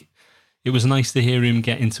 I think it was nice to hear him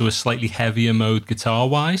get into a slightly heavier mode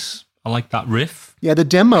guitar-wise. I like that riff. Yeah, the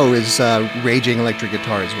demo is raging electric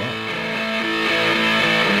guitar as well.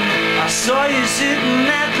 I saw you sitting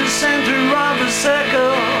at the center of a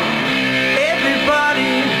circle.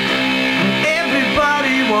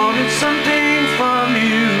 Everybody wanted something from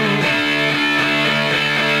you.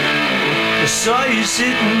 I saw you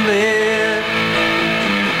sitting there.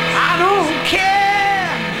 I don't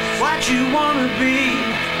care what you wanna be.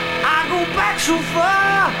 I go back so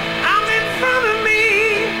far, I'm in front of me.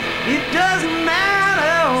 It doesn't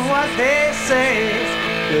matter what they say.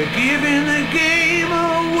 They're giving the game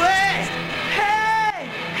away. Hey,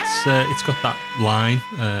 It's got that line,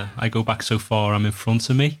 I go back so far, I'm in front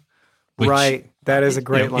of me. Which, right, that is a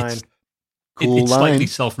great line. It's slightly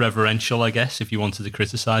self-referential, I guess, if you wanted to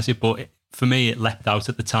criticize it, but for me, it leapt out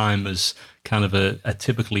at the time as kind of a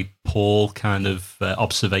typically Paul kind of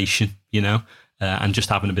observation, and just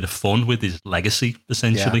having a bit of fun with his legacy,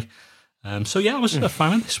 essentially. Yeah. So yeah, I was a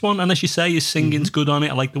fan of this one. And as you say, his singing's good on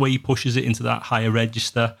it. I like the way he pushes it into that higher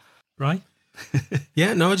register, right?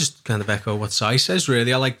 Yeah, no, I just kind of echo what Si says,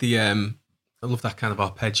 really. I like I love that kind of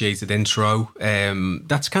arpeggiated intro.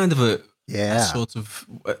 That's kind of a sort of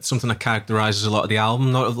something that characterizes a lot of the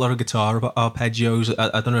album. Not a lot of guitar arpeggios.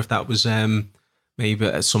 I don't know if that was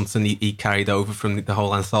maybe something he carried over from the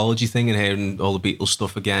whole anthology thing and hearing all the Beatles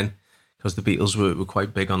stuff again, because the Beatles were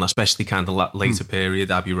quite big on that, especially kind of later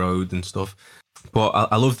period, Abbey Road and stuff. But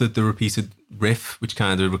I love the repeated riff, which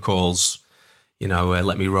kind of recalls,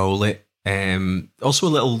 Let Me Roll It. Also a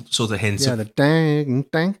little sort of hint of... the dang,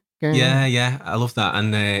 dang. Yeah, I love that.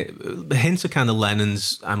 And the hint of kind of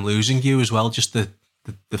Lennon's I'm Losing You as well, just the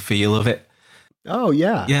feel of it. Oh,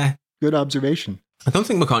 yeah. Yeah. Good observation. I don't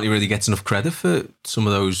think McCartney really gets enough credit for some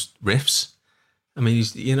of those riffs. I mean,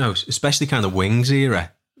 he's, especially kind of Wings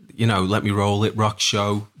era, Let Me Roll It, Rock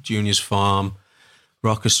Show, Junior's Farm,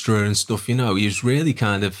 Rockestra and stuff, he was really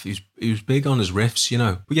kind of, he was big on his riffs,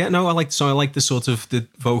 But yeah, no, I like the sort of the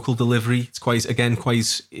vocal delivery. It's quite,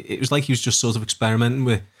 it was like he was just sort of experimenting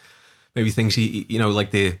with maybe things he,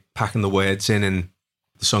 like the packing the words in and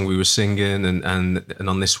the song we were singing and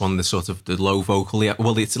on this one, the sort of the low vocal,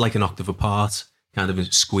 well, it's like an octave apart, kind of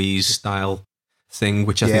a squeeze style thing,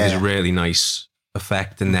 which I think is a really nice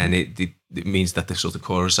effect. And then it means that the sort of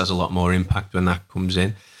chorus has a lot more impact when that comes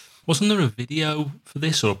in. Wasn't there a video for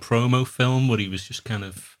this or a promo film where he was just kind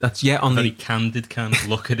of on very candid kind of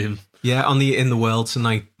look at him? Yeah, on the In the World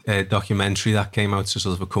Tonight documentary that came out to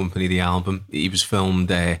sort of accompany the album. He was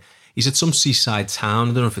filmed he's at some seaside town.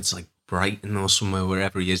 I don't know if it's like Brighton or somewhere,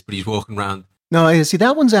 wherever he is, but he's walking around. No, see,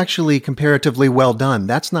 that one's actually comparatively well done.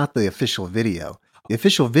 That's not the official video. The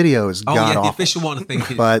official video is god-awful. The official one, I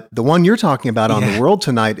think. But the one you're talking about on The World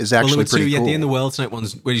Tonight is actually pretty cool. The In the World Tonight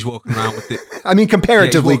one's where he's walking around with the... I mean,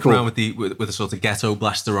 comparatively cool. Around with a sort of ghetto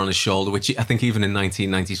blaster on his shoulder, which I think even in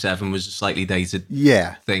 1997 was a slightly dated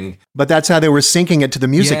thing. But that's how they were syncing it to the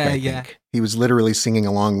music, I think. He was literally singing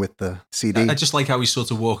along with the CD. I just like how he's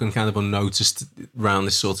sort of walking kind of unnoticed around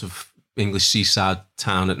this sort of English seaside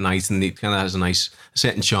town at night, and it kind of has a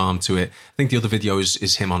certain charm to it. I think the other video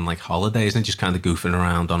is him on like holiday, isn't it? Just kind of goofing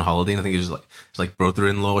around on holiday. And I think it was like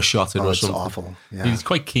brother-in-law shot it or something. It's awful. Yeah. He's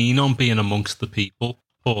quite keen on being amongst the people,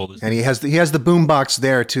 Paul. And he has the boombox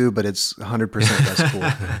there too, but it's 100% less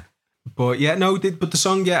cool. But yeah, no, but the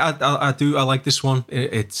song, I like this one.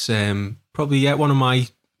 It's probably probably one of my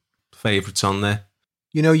favourites on there.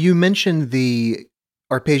 You know, you mentioned the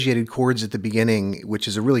arpeggiated chords at the beginning, which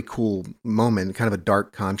is a really cool moment, kind of a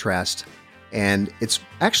dark contrast. And it's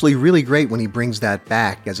actually really great when he brings that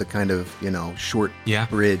back as a kind of, short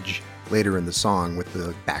bridge later in the song with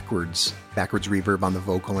the backwards reverb on the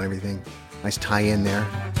vocal and everything. Nice tie-in there.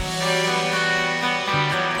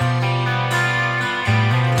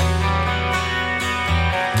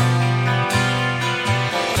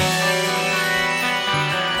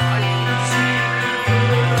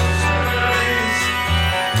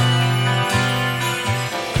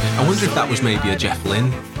 I wonder if that was maybe a Jeff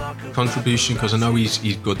Lynne contribution, because I know he's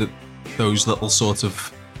good at those little sort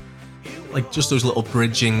of, like, just those little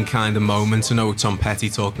bridging kind of moments. I know Tom Petty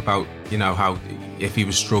talked about, how if he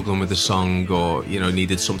was struggling with a song or,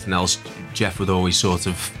 needed something else, Jeff would always sort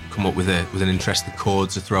of come up with an interesting chord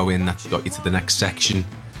to throw in that got you to the next section.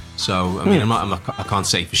 So, I mean, I can't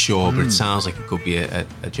say for sure, but it sounds like it could be a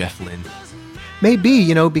Jeff Lynne.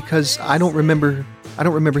 Maybe, because I don't remember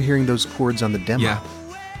hearing those chords on the demo. Yeah.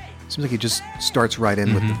 Seems like he just starts right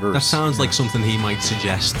in with the verse. That sounds like something he might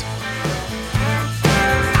suggest.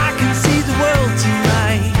 I can see the world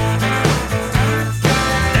tonight.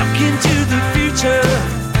 Look into the future.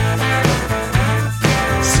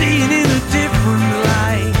 Seeing in a different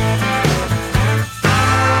light.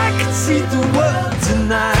 I can see the world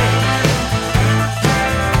tonight.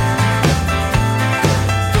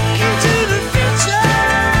 Look into the future.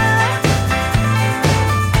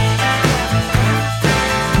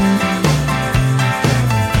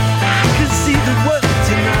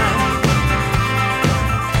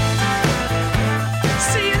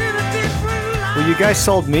 Well, you guys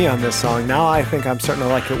sold me on this song. Now I think I'm starting to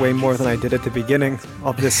like it way more than I did at the beginning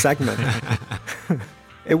of this segment.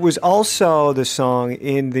 It was also the song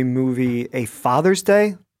in the movie A Father's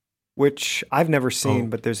Day, which I've never seen,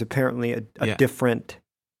 but there's apparently a different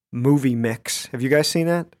movie mix. Have you guys seen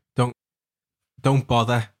that? Don't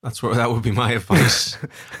bother. That would be my advice.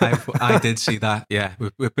 I did see that. Yeah,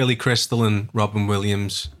 with Billy Crystal and Robin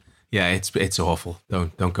Williams. Yeah, it's awful.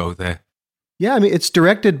 Don't go there. Yeah, I mean, it's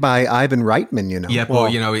directed by Ivan Reitman, Yeah,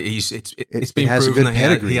 but, it's been proven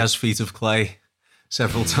that he has feet of clay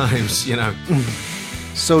several times,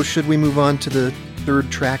 So should we move on to the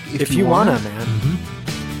third track? If you wanna, man. Mm-hmm.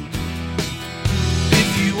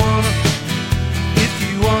 If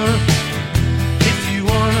you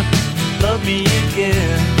wanna love me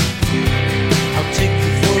again, I'll take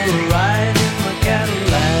you for a ride in my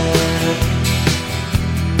Cadillac.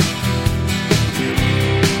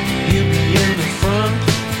 You'll be in the front,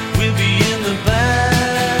 we'll be in the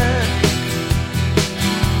back.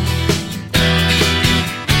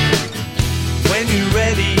 When you're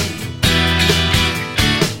ready,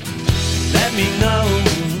 let me know.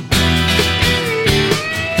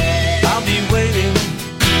 I'll be waiting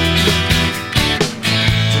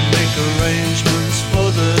to make arrangements for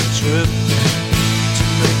the trip. To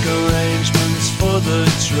make arrangements for the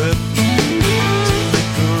trip. To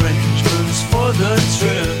make arrangements for the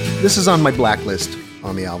trip. This is on my blacklist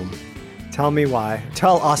on the album. Tell me why.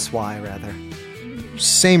 Tell us why, rather.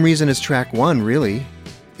 Same reason as track one, really.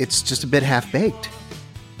 It's just a bit half-baked.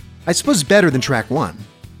 I suppose better than track one.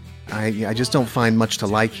 I just don't find much to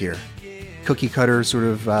like here. Cookie cutter sort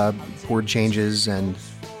of chord changes and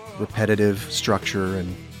repetitive structure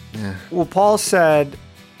and Well, Paul said,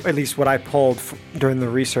 at least what I pulled during the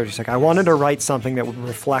research, he's like, I wanted to write something that would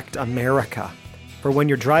reflect America. For when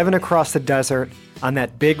you're driving across the desert on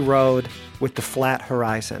that big road with the flat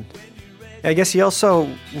horizon. I guess he also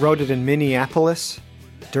wrote it in Minneapolis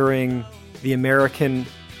during the American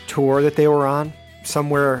tour that they were on,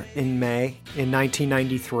 somewhere in May in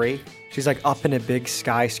 1993. She's like up in a big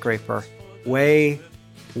skyscraper, way,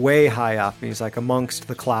 way high up. And he's like amongst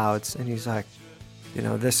the clouds. And he's like,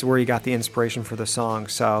 this is where he got the inspiration for the song.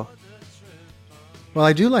 So, well,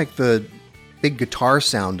 I do like the big guitar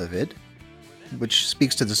sound of it, which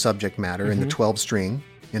speaks to the subject matter, and the 12-string,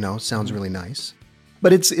 sounds really nice.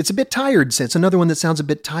 But it's a bit tired. It's another one that sounds a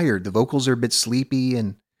bit tired. The vocals are a bit sleepy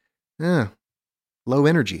and low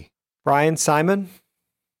energy. Brian, Simon?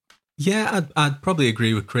 Yeah, I'd probably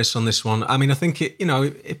agree with Chris on this one. I mean, I think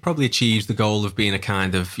it probably achieves the goal of being a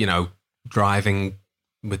kind of, driving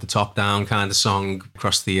with the top down kind of song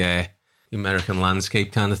across the American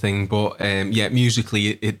landscape kind of thing. But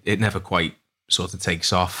musically, it never quite sort of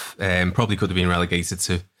takes off. Probably could have been relegated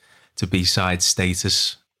to B-side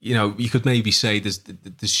status. You could maybe say there's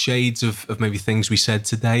shades of maybe things we said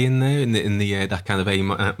today in there in the that kind of A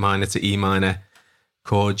minor to E minor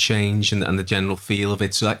chord change and the general feel of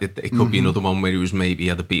it. So it could be another one where he was maybe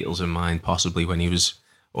had the Beatles in mind, possibly when he was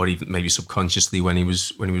or even maybe subconsciously when he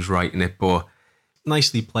was writing it. But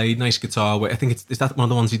nicely played, nice guitar. I think is that one of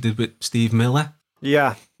the ones he did with Steve Miller?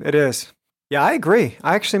 Yeah, it is. Yeah, I agree.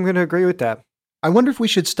 I actually am going to agree with that. I wonder if we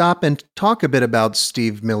should stop and talk a bit about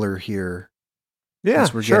Steve Miller here. Yeah,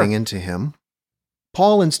 as we're getting into him.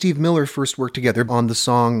 Paul and Steve Miller first worked together on the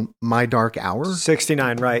song My Dark Hour.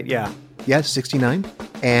 69, right, yeah. Yes, 69.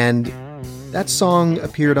 And that song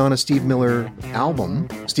appeared on a Steve Miller album,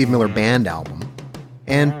 Steve Miller Band album.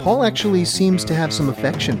 And Paul actually seems to have some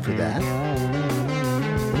affection for that.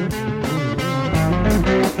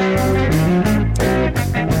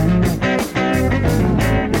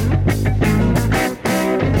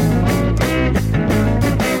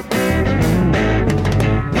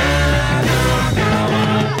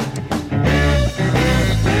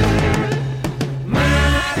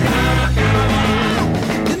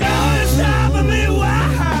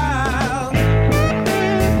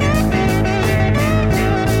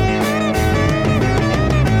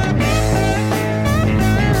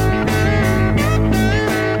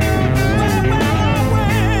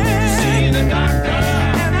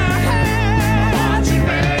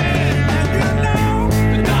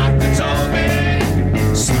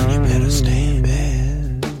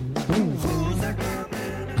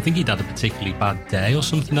 He'd had a particularly bad day or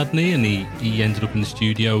something, hadn't he? And he ended up in the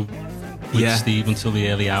studio with Steve until the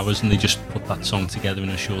early hours, and they just put that song together in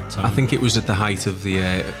a short time. I think it was at the height of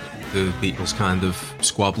the Beatles kind of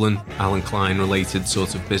squabbling, Alan Klein related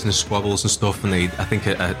sort of business squabbles and stuff, and I think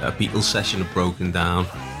a Beatles session had broken down,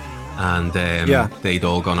 and they'd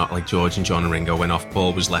all gone out, like George and John and Ringo went off,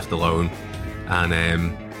 Paul was left alone, and I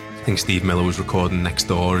think Steve Miller was recording next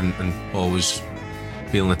door, and Paul was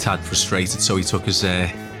feeling a tad frustrated, so he took his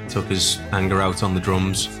anger out on the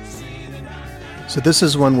drums. So this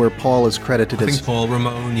is one where Paul is credited I as... think Paul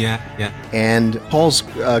Ramone, yeah. And Paul's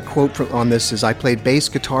quote on this is, "I played bass,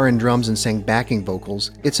 guitar, and drums and sang backing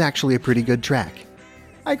vocals. It's actually a pretty good track."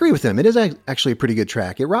 I agree with him. It is actually a pretty good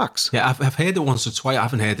track. It rocks. Yeah, I've heard it once or twice. I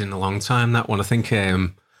haven't heard it in a long time, that one. I think I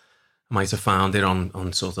might have found it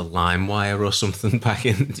on sort of LimeWire or something back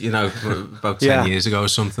in, about 10 years ago or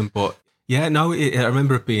something, but... Yeah, no, I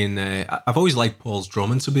remember it being... I've always liked Paul's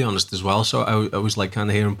drumming, to be honest, as well. So I was like kind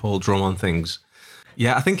of hearing Paul drum on things.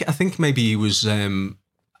 Yeah, I think maybe he was...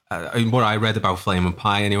 what I read about Flaming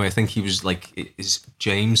Pie, anyway, I think he was like... his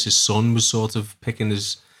son, was sort of picking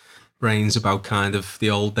his brains about kind of the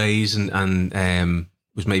old days and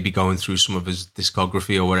was maybe going through some of his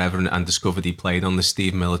discography or whatever and discovered he played on the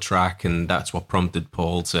Steve Miller track, and that's what prompted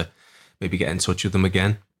Paul to maybe get in touch with him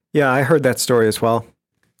again. Yeah, I heard that story as well.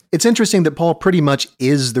 It's interesting that Paul pretty much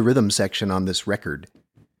is the rhythm section on this record.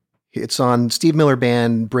 It's on Steve Miller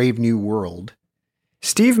Band, Brave New World.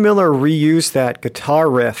 Steve Miller reused that guitar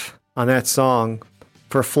riff on that song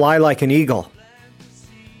for Fly Like an Eagle,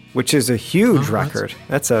 which is a huge record.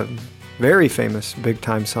 That's a very famous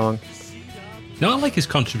big-time song. I like his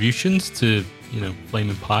contributions to,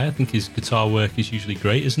 Flaming Pie. I think his guitar work is usually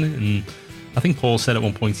great, isn't it? And I think Paul said at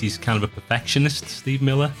one point he's kind of a perfectionist, Steve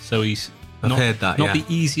Miller, so he's... I've heard that, not the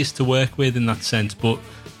easiest to work with in that sense, but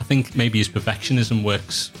I think maybe his perfectionism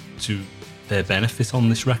works to their benefit on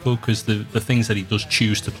this record, because the things that he does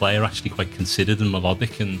choose to play are actually quite considered and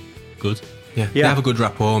melodic and good. Yeah, they have a good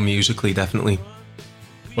rapport musically, definitely.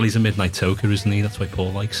 Well, he's a midnight toker, isn't he? That's why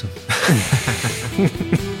Paul likes him.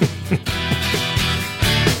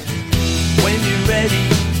 When you're ready,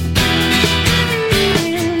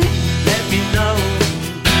 let me know.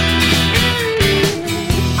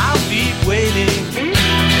 Waiting, make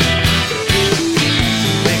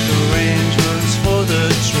arrangements for the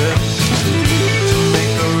trip.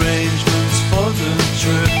 Make arrangements for the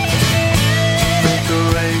trip. Make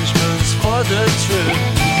arrangements for the trip.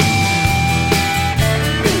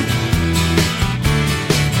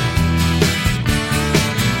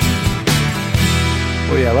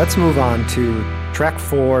 Well, yeah, let's move on to track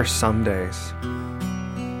 4, Some Days.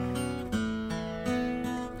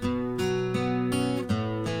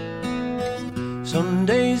 Some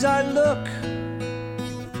days I look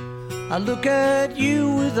at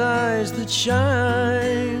you with eyes that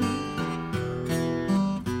shine.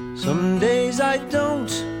 Some days I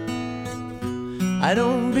don't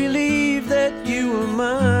believe that you are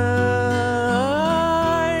mine.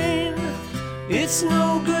 It's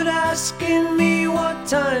no good asking me what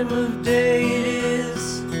time of day it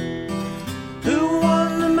is, who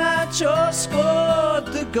won the match or scored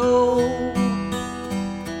the goal.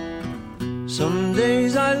 Some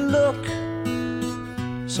days I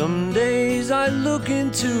look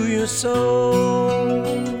into your soul.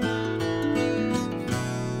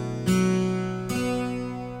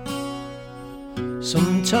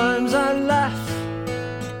 Sometimes I laugh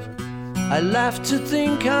I laugh to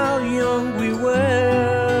think how young we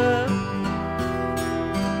were.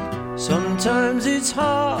 Sometimes it's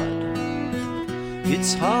hard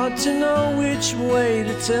to know which way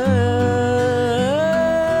to turn.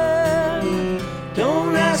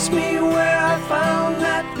 Don't ask me where I found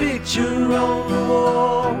that picture on the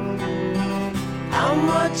wall, how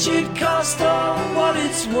much it cost or what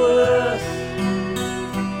it's worth.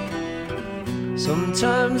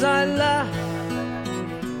 Sometimes I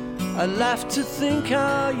laugh to think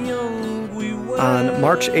how young we were. On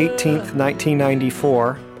March 18th,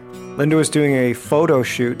 1994, Linda was doing a photo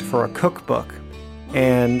shoot for a cookbook,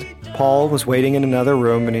 and Paul was waiting in another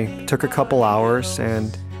room, and he took a couple hours,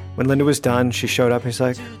 and when Linda was done, she showed up, and he's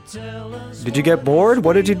like, "Did you get bored?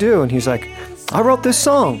 What did you do?" And he's like, "I wrote this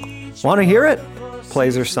song. Want to hear it?"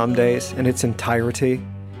 Plays her some days in its entirety,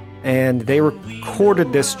 and they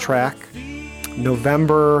recorded this track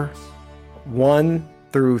November 1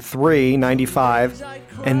 through 3, 95,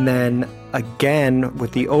 and then again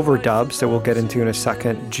with the overdubs that we'll get into in a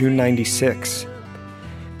second, June 96.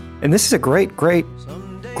 And this is a great, great,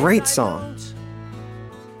 great song.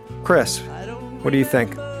 Chris, what do you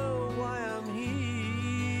think?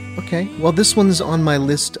 Okay, well, this one's on my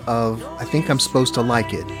list of, I think I'm supposed to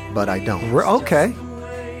like it, but I don't. Okay.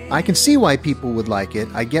 I can see why people would like it.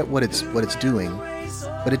 I get what it's doing,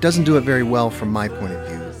 but it doesn't do it very well from my point of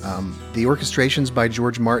view. The orchestrations by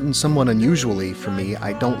George Martin, somewhat unusually for me,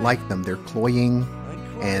 I don't like them. They're cloying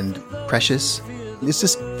and precious. It's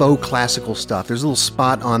just faux classical stuff. There's a little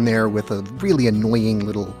spot on there with a really annoying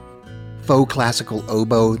little faux classical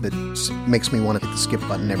oboe that makes me want to hit the skip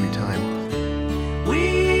button every time.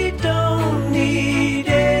 We don't need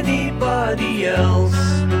anybody else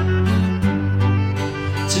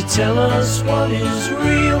to tell us what is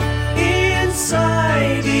real.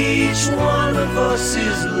 Inside each one of us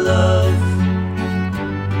is love,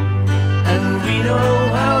 and we know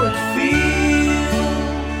how it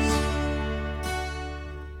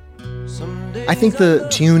feels. I think the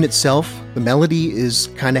tune itself, the melody is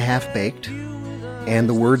kind of half-baked, and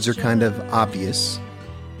the words are kind of obvious,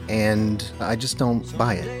 and I just don't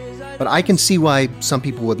buy it. But I can see why some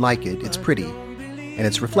people would like it. It's pretty, and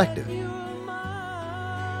it's reflective. Did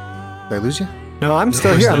I lose you? No, I'm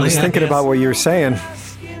still here. I'm just thinking about what you were saying.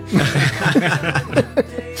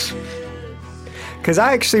 Because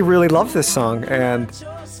I actually really love this song, and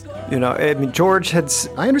you know, I mean,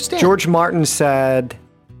 I understand. George Martin said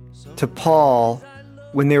to Paul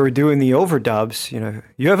when they were doing the overdubs, you know,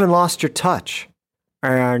 "You haven't lost your touch,"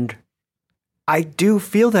 and I do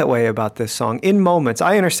feel that way about this song in moments.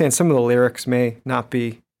 I understand some of the lyrics may not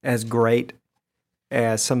be as great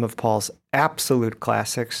as some of Paul's absolute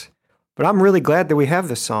classics. But I'm really glad that we have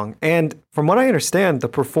this song. And from what I understand, the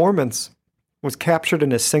performance was captured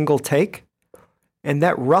in a single take, and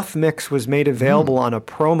that rough mix was made available on a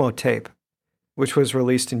promo tape, which was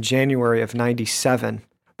released in January of 97.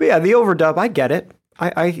 But yeah, the overdub, I get it.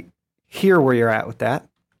 I hear where you're at with that.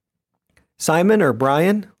 Simon or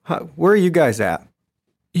Brian, where are you guys at?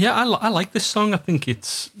 Yeah, I like this song. I think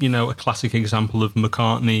it's, you know, a classic example of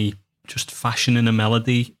McCartney just fashioning a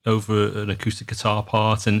melody over an acoustic guitar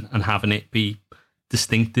part and having it be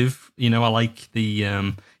distinctive. You know, I like the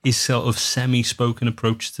his sort of semi-spoken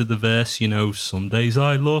approach to the verse, you know, "Some days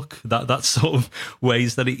I look," that sort of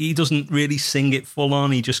ways that he doesn't really sing it full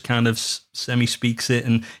on, he just kind of semi-speaks it,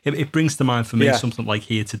 and it brings to mind for me something like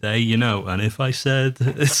 "Here Today," you know, "And if I said,"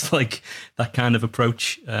 it's like that kind of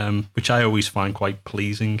approach, which I always find quite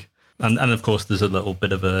pleasing. And of course, there's a little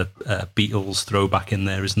bit of a Beatles throwback in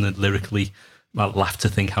there, isn't it? Lyrically, I laugh to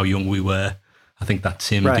think how young we were. I think that's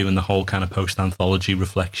him doing the whole kind of post-anthology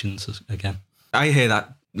reflections again. I hear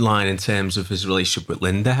that line in terms of his relationship with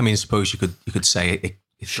Linda. I mean, suppose you could say it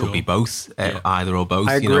could be both, either or both.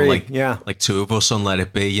 I agree. You know, like Two of Us on Let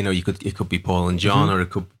It Be. You know, it could be Paul and John, or it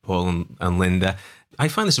could be Paul and Linda. I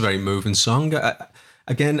find this a very moving song.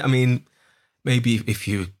 Again, I mean, maybe if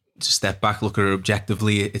you step back, look at it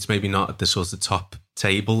objectively, it's maybe not at the sort of top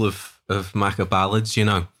table of Macca ballads, you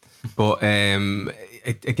know. But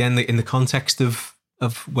again, in the context of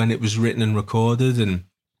when it was written and recorded, and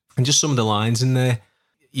just some of the lines in there,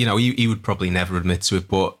 you know, he would probably never admit to it,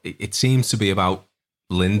 but it seems to be about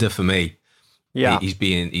Linda for me. Yeah,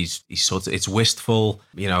 he's sort of, it's wistful.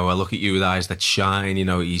 You know, I look at you with eyes that shine. You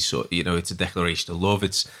know, it's a declaration of love.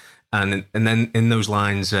 And then in those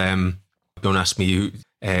lines, don't ask me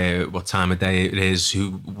what time of day it is,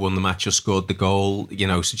 who won the match or scored the goal, you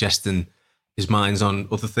know, suggesting his mind's on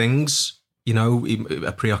other things, you know,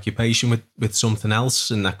 a preoccupation with something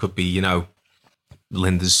else. And that could be, you know,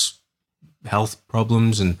 Linda's health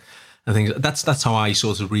problems and I think that's how I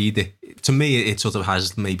sort of read it. To me, it sort of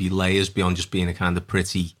has maybe layers beyond just being a kind of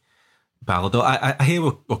pretty ballad. I hear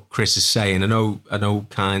what Chris is saying. I know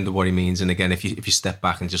kind of what he means. And again, if you step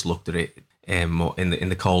back and just looked at it in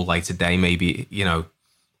the cold light of day, maybe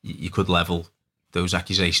you could level those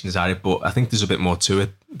accusations at it. But I think there's a bit more to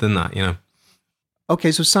it than that.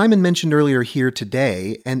 Okay, so Simon mentioned earlier Here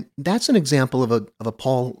Today, and that's an example of a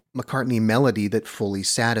Paul McCartney melody that fully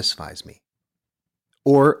satisfies me.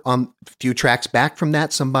 Or a few tracks back from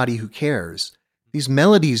that, Somebody Who Cares. These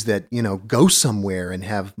melodies that, go somewhere and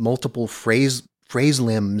have multiple phrase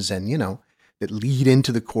limbs and, that lead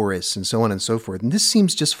into the chorus and so on and so forth. And this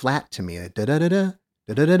seems just flat to me. Da-da-da-da,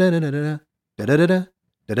 da-da-da-da-da-da, da-da-da-da,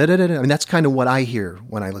 da-da-da-da. I mean, that's kind of what I hear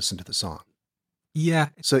when I listen to the song. Yeah.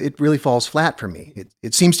 So it really falls flat for me.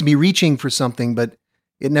 It seems to be reaching for something, but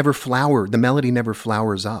it never flowered. The melody never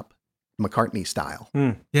flowers up, McCartney style.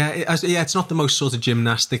 Yeah, it's not the most sort of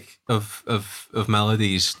gymnastic of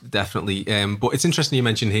melodies, definitely. But it's interesting you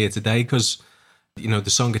mentioned Here Today because, the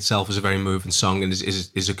song itself is a very moving song and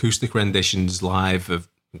his acoustic renditions live are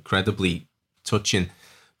incredibly touching.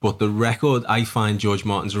 But the record, I find George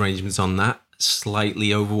Martin's arrangements on that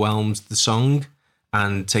slightly overwhelms the song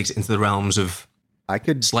and takes it into the realms of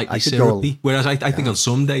slightly syrupy. Whereas I think on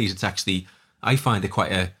some days it's actually, I find it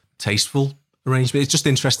quite a tasteful arrangement. It's just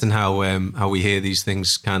interesting how we hear these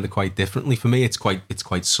things kind of quite differently. For me, it's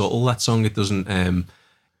quite subtle, that song. It doesn't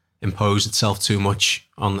impose itself too much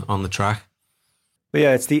on the track. But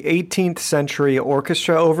yeah, it's the 18th century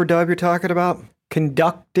orchestra overdub you're talking about.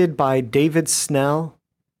 Conducted by David Snell,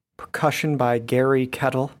 percussion by Gary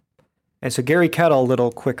Kettle. And so Gary Kettle, little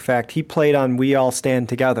quick fact, he played on We All Stand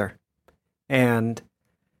Together. And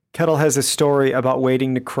Kettle has a story about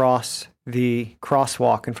waiting to cross the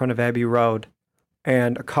crosswalk in front of Abbey Road.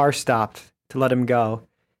 And a car stopped to let him go.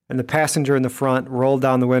 And the passenger in the front rolled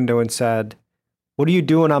down the window and said, "What are you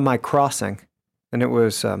doing on my crossing?" And it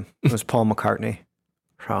was Paul McCartney.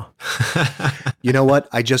 So. You know what?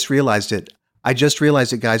 I just realized it.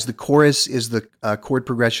 Guys. The chorus is the chord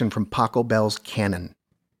progression from Pachelbel's Bell's Canon.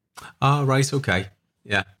 Oh, right. Okay.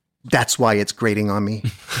 Yeah. That's why it's grating on me.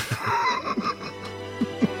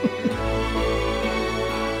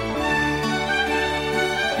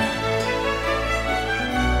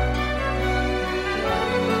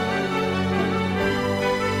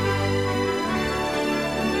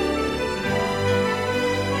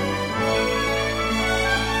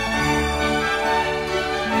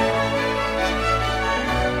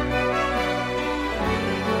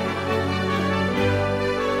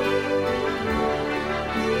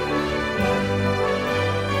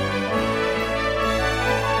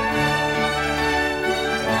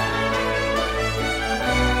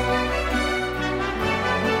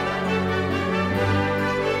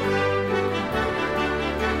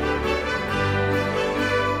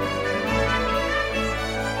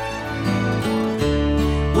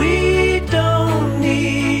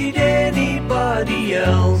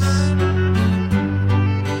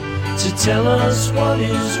 Tell us what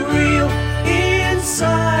is real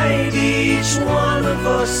inside each one of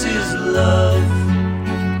us is love,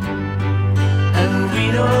 and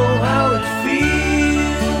we know how it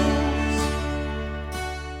feels.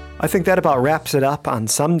 I think that about wraps it up on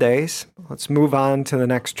some days. Let's move on to the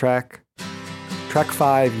next track. Track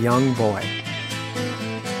 5, Young Boy.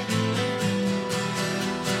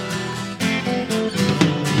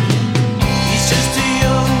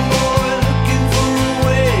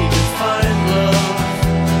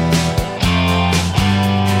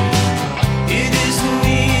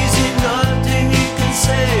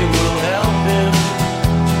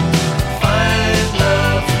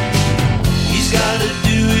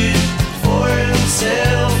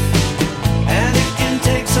 And it can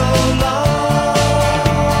take so long.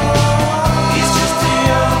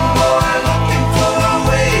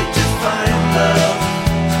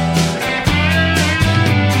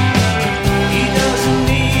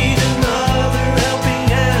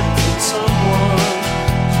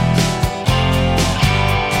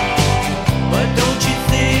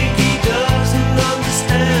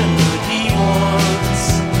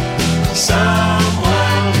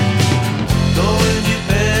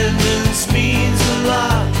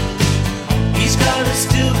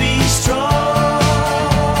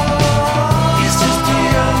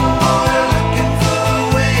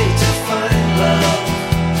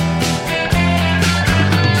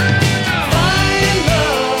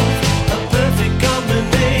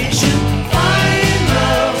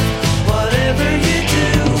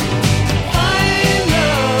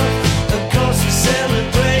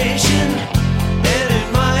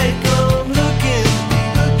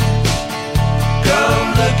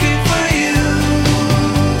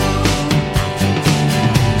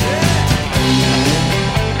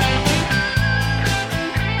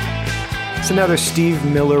 another Steve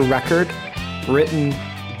Miller record, written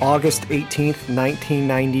August 18th,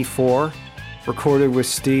 1994, recorded with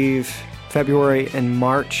Steve February and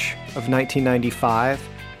March of 1995.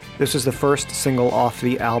 This was the first single off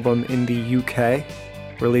the album in the UK,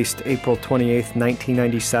 released April 28th,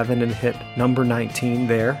 1997, and hit number 19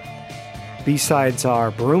 there. B-sides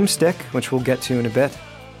are Broomstick, which we'll get to in a bit,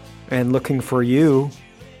 and Looking for You,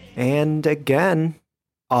 and again,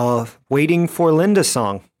 a Waiting for Linda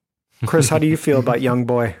song. Chris, how do you feel about Young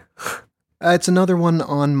Boy? It's another one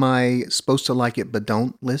on my supposed to like it but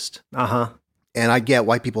don't list. Uh-huh. And I get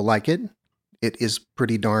why people like it. It is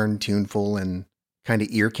pretty darn tuneful and kind of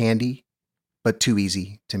ear candy, but too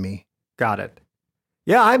easy to me. Got it.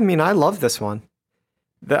 Yeah, I mean, I love this one.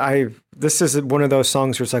 This is one of those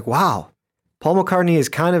songs where it's like, wow, Paul McCartney is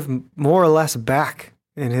kind of more or less back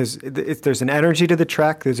in his. There's an energy to the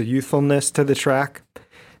track. There's a youthfulness to the track.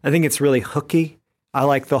 I think it's really hooky. I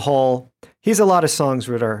like the whole. He has a lot of songs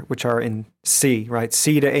which are in C, right?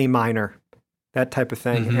 C to A minor, that type of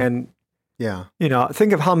thing. Mm-hmm. And yeah,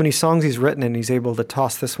 think of how many songs he's written, and he's able to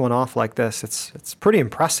toss this one off like this. It's pretty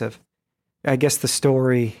impressive. I guess the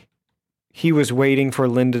story. He was waiting for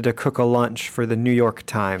Linda to cook a lunch for the New York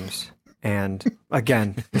Times. And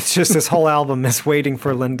again, it's just this whole album is waiting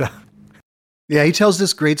for Linda. Yeah, he tells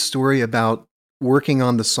this great story about working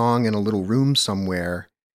on the song in a little room somewhere,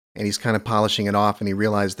 and he's kind of polishing it off, and he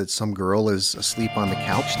realized that some girl is asleep on the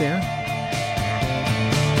couch there.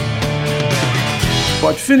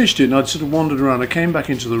 Well, I'd finished it, and I'd sort of wandered around. I came back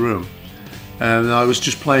into the room, and I was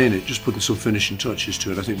just playing it, just putting some finishing touches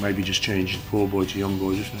to it. I think maybe just changing Poor Boy to Young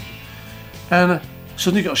Boy, just and I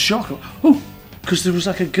suddenly got a shock. Oh, because there was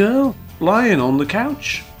like a girl lying on the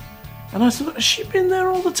couch. And I thought, has she been there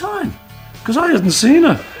all the time? Because I hadn't seen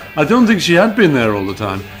her. I don't think she had been there all the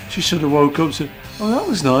time. She sort of woke up and said, oh, that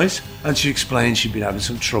was nice. And she explained she'd been having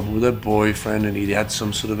some trouble with her boyfriend and he'd had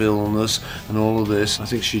some sort of illness and all of this. I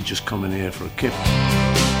think she'd just come in here for a kip.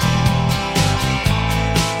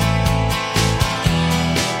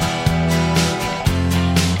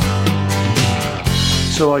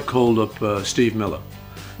 So I called up Steve Miller.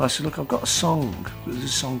 I said, look, I've got a song. There's a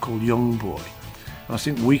song called Young Boy. And I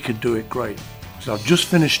think we could do it great. So I've just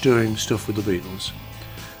finished doing stuff with the Beatles.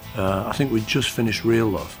 I think we just finished Real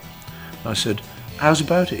Love. I said, how's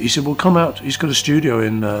about it? He said, well, come out. He's got a studio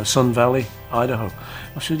in Sun Valley, Idaho.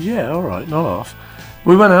 I said, yeah, all right, not off.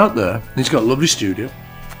 We went out there. He's got a lovely studio.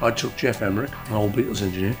 I took Jeff Emmerich, an old Beatles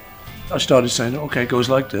engineer. I started saying, okay, it goes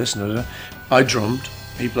like this. And I drummed.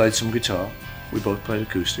 He played some guitar. We both played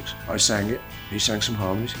acoustics. I sang it. He sang some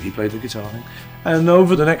harmonies. He played the guitar thing. And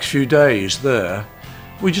over the next few days there,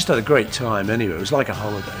 we just had a great time anyway. It was like a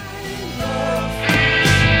holiday.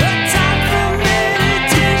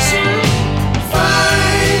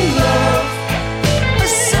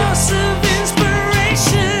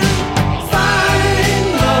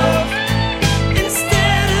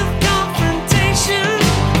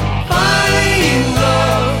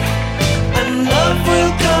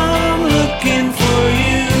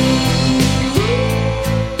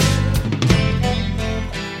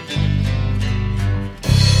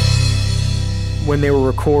 When they were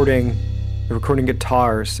recording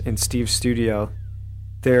guitars in Steve's studio,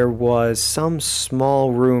 there was some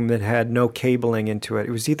small room that had no cabling into it.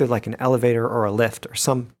 It was either like an elevator or a lift or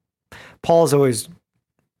some. Paul's always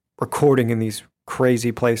recording in these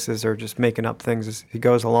crazy places or just making up things as he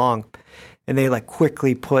goes along. And they like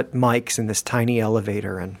quickly put mics in this tiny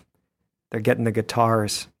elevator and they're getting the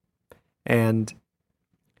guitars. And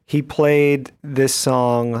he played this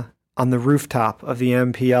song on the rooftop of the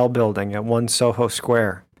MPL building at 1 Soho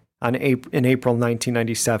Square in April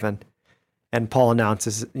 1997. And Paul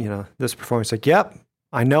announces, this performance like, yep,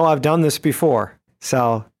 I know I've done this before.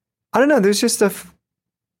 So, I don't know, there's just a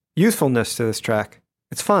youthfulness to this track.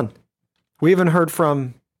 It's fun. We haven't heard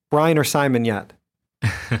from Brian or Simon yet.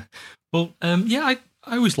 Well, I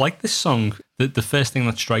always like this song. The first thing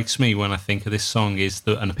that strikes me when I think of this song is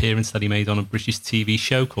an appearance that he made on a British TV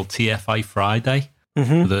show called TFI Friday.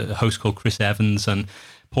 Mm-hmm. With a host called Chris Evans, and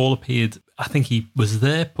Paul appeared. I think he was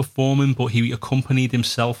there performing, but he accompanied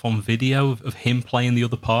himself on video of him playing the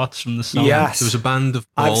other parts from the song. Yes. There was a band of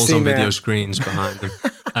balls on video screens behind him.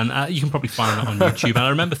 And you can probably find that on YouTube. And I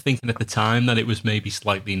remember thinking at the time that it was maybe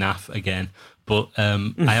slightly naff again, but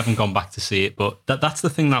I haven't gone back to see it. But that's the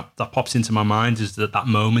thing that pops into my mind is that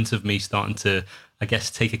moment of me starting to, I guess,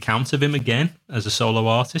 take account of him again as a solo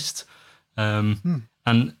artist.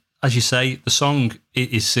 And as you say, the song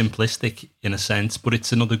is simplistic in a sense, but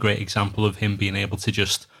it's another great example of him being able to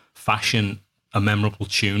just fashion a memorable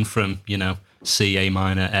tune from, C, A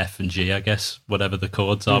minor, F, and G, I guess, whatever the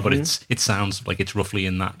chords are. But it sounds like it's roughly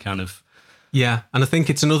in that kind of Yeah, and I think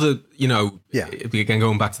it's another, again,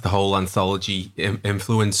 going back to the whole anthology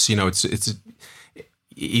influence,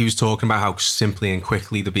 he was talking about how simply and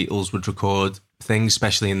quickly the Beatles would record things,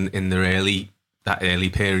 especially in their early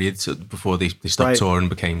period, so before they stopped touring and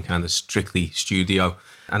became kind of strictly studio.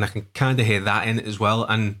 And I can kind of hear that in it as well.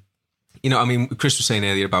 And, Chris was saying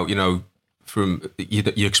earlier about, from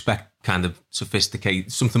you expect kind of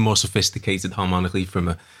something more sophisticated harmonically from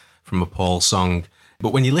a Paul song.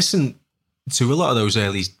 But when you listen to a lot of those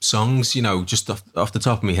early songs, just off the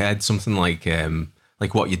top of my head, something like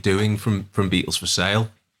What You're Doing from Beatles for Sale.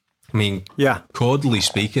 I mean, chordally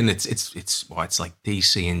speaking, it's like D,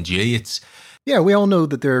 C, and G. Yeah, we all know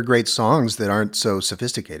that there are great songs that aren't so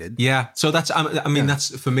sophisticated. Yeah, so that's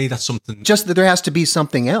for me, that's something. Just that there has to be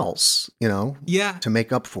something else, to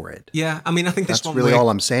make up for it. Yeah, I think that's really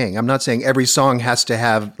all I'm saying. I'm not saying every song has to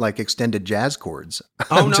have like extended jazz chords.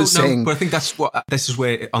 Saying, but I think this is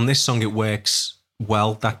where on this song it works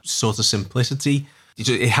well. That sort of simplicity.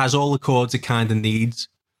 It has all the chords it kind of needs.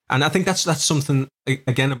 And I think that's something,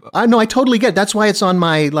 again... I know, I totally get it. That's why it's on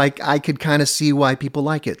my, I could kind of see why people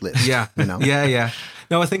like it list. Yeah, Yeah.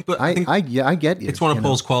 No, I think... But I get you. It's one of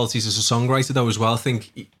Paul's qualities as a songwriter, though, as well. I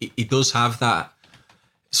think he does have that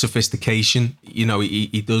sophistication.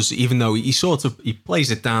 He does, even though he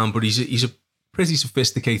plays it down, but he's a pretty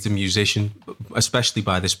sophisticated musician, especially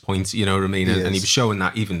by this point, you know what I mean? And he was showing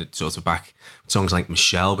that even sort of back songs like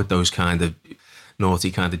Michelle with those kind of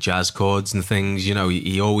naughty kind of jazz chords and things,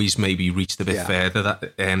 he always maybe reached a bit further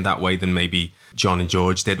that way than maybe John and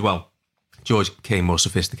George did. Well, George became more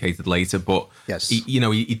sophisticated later, but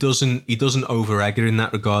he doesn't over-egger in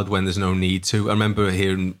that regard when there's no need to. I remember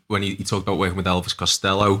hearing when he talked about working with Elvis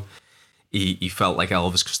Costello, he felt like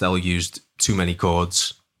Elvis Costello used too many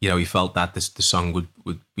chords. He felt that the song would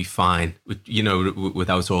be fine,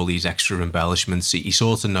 without all these extra embellishments. He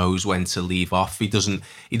sort of knows when to leave off. He doesn't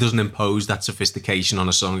impose that sophistication on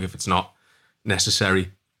a song if it's not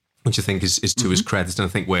necessary, which I think is to his credit, and I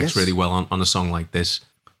think works really well on a song like this.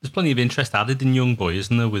 There's plenty of interest added in Young Boy,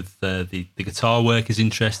 isn't there? With the guitar work is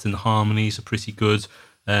interesting, the harmonies are pretty good.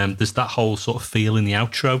 There's that whole sort of feel in the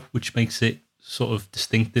outro, which makes it sort of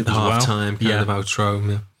distinctive as well. Half-time kind of outro,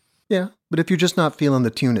 yeah. Yeah, but if you're just not feeling the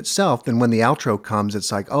tune itself, then when the outro comes, it's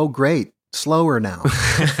like, oh, great, slower now.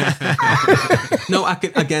 No, I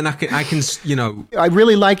can. I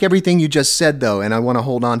really like everything you just said, though, and I want to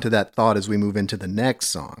hold on to that thought as we move into the next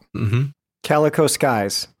song. Mm-hmm. Calico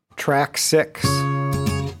Skies, track 6.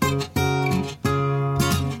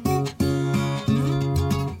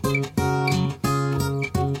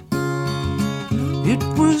 It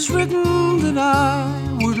was written that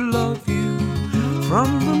I would love you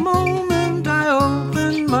from the moment I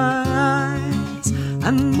opened my eyes,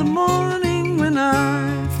 and the morning when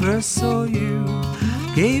I first saw you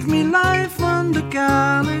gave me life under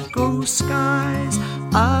calico skies.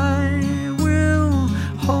 I will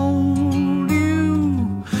hold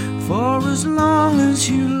you for as long as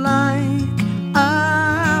you like.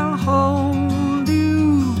 I'll hold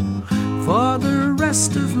you for the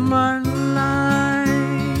rest of my life.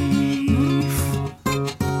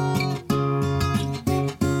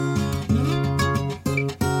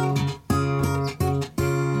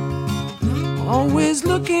 Always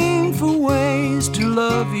looking for ways to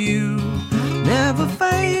love you, never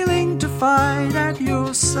failing to fight at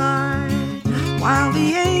your side, while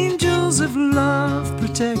the angels of love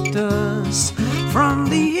protect us from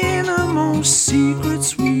the innermost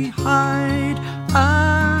secrets we hide.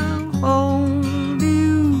 I'll hold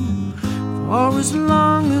you for as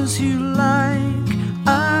long as you like.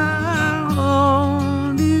 I'll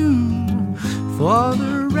hold you for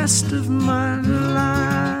the rest of my life.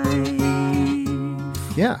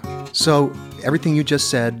 Yeah, so everything you just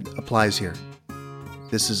said applies here.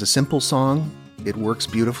 This is a simple song. It works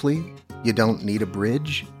beautifully. You don't need a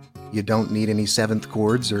bridge. You don't need any 7th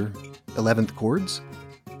chords or 11th chords.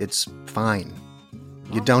 It's fine.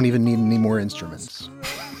 You don't even need any more instruments.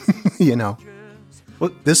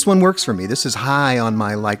 Well, this one works for me. This is high on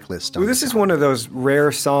my like list. Well, this is one of those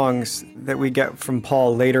rare songs that we get from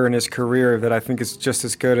Paul later in his career that I think is just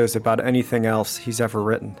as good as about anything else he's ever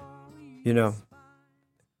written.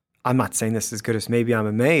 I'm not saying this is as good as Maybe I'm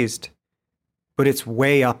Amazed, but it's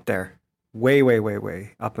way up there. Way, way, way,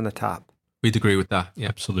 way up in the top. We'd agree with that. Yeah,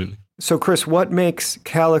 absolutely. So, Chris, what makes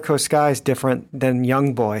Calico Skies different than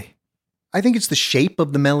Young Boy? I think it's the shape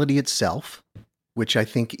of the melody itself, which I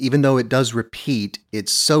think, even though it does repeat,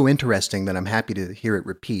 it's so interesting that I'm happy to hear it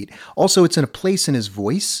repeat. Also, it's in a place in his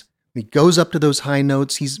voice. He goes up to those high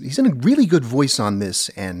notes. He's in a really good voice on this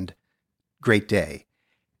and Great Day.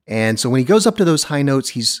 And so when he goes up to those high notes,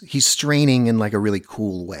 he's straining in like a really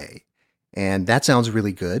cool way. And that sounds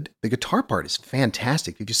really good. The guitar part is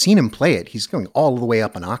fantastic. If you've seen him play it, he's going all the way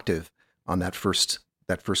up an octave on that first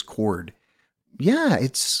chord. Yeah,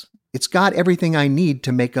 it's got everything I need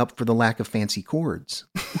to make up for the lack of fancy chords.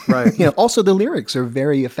 Right. Also the lyrics are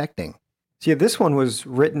very affecting. See, this one was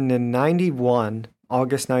written in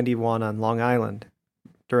August 91 on Long Island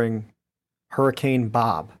during Hurricane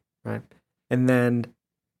Bob, right? And then,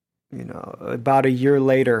 about a year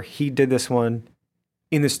later, he did this one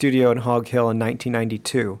in the studio in Hog Hill in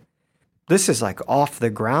 1992. This is like off the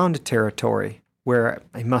ground territory where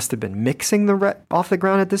he must have been mixing off the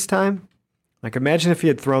ground at this time. Like, imagine if he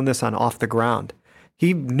had thrown this on Off the Ground.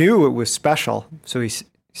 He knew it was special, so he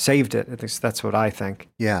saved it. At least that's what I think.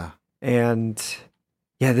 Yeah. And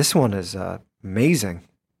yeah, this one is amazing.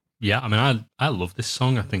 Yeah, I mean, I love this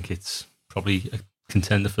song. I think it's probably a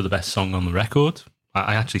contender for the best song on the record.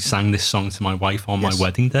 I actually sang this song to my wife on my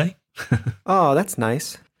wedding day. Oh, that's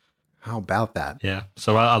nice. How about that? Yeah,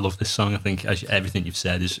 so I love this song. I think everything you've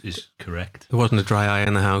said is correct. There wasn't a dry eye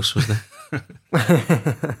in the house, was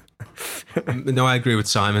there? No, I agree with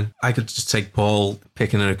Simon. I could just take Paul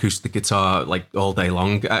picking an acoustic guitar like all day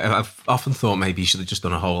long. I've often thought maybe he should have just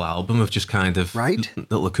done a whole album of just kind of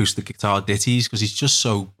little acoustic guitar ditties, because he's just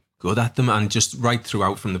so good at them, and just right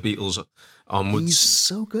throughout from the Beatles onwards. He's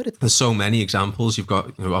so good at them. There's so many examples. You've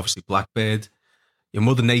got, obviously Blackbird. Your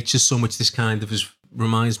Mother Nature's Son, which this kind of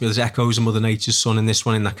reminds me, there's echoes of Mother Nature's Son in this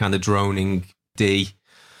one, in that kind of droning D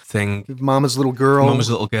thing. Mama's Little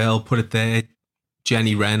Girl, put it there.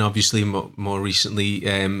 Jenny Wren, obviously, more recently.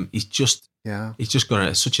 He's just got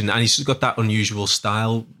he's got that unusual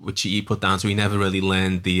style, which he put down to. He never really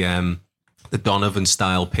learned the Donovan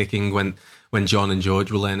style picking when John and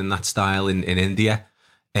George were learning that style in India,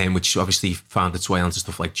 which obviously found its way onto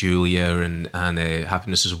stuff like Julia and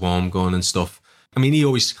Happiness Is a Warm Gun and stuff. I mean, he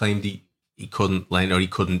always claimed he couldn't learn, or he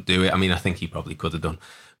couldn't do it. I mean, I think he probably could have done.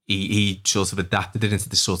 He sort of adapted it into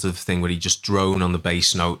this sort of thing where he just drone on the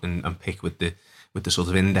bass note and pick with the sort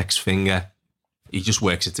of index finger. He just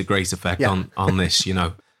works it to great effect on this,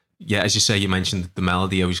 Yeah, as you say, you mentioned the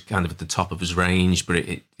melody. I was kind of at the top of his range, but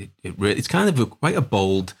it's kind of quite a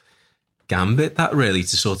bold gambit, that, really,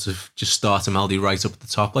 to sort of just start a melody right up at the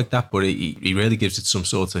top like that. But he really gives it some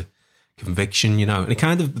sort of conviction, And it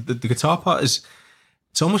kind of, the guitar part it's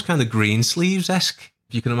almost kind of Greensleeves-esque.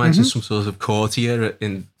 You can imagine some sort of courtier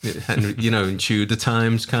in Tudor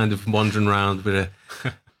times, kind of wandering around with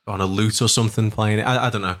on a lute or something playing it. I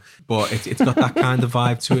don't know, but it's got that kind of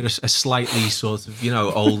vibe to it, a slightly sort of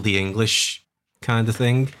oldie English kind of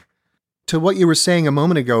thing. To what you were saying a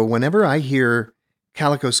moment ago, whenever I hear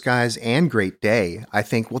Calico Skies and Great Day, I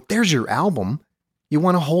think, well, there's your album. You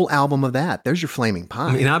want a whole album of that? There's your Flaming Pie.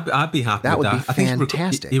 I mean, I'd be happy. That with would that. be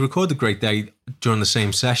fantastic. He recorded Great Day during the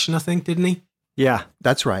same session, I think, didn't he? Yeah,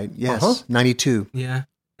 that's right. Yes, 92. Yeah.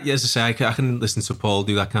 As I say, I can listen to Paul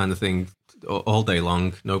do that kind of thing all day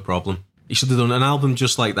long, no problem. He should have done an album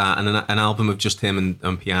just like that, and an album of just him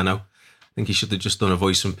and piano. I think he should have just done a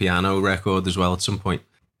voice and piano record as well at some point.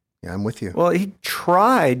 Yeah, I'm with you. Well, he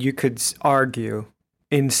tried, you could argue,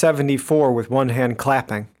 in 74 with one hand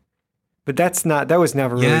clapping, but that was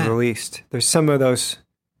never really released. There's some of those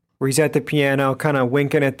where he's at the piano kind of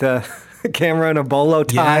winking at the camera in a bolo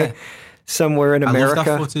tie somewhere in America. I love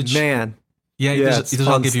that footage. Man. Yeah, he does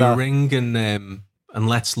all give you a ring and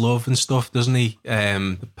Let's Love and stuff, doesn't he?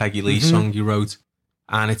 The Peggy Lee song you wrote.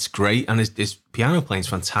 And it's great. And his piano playing's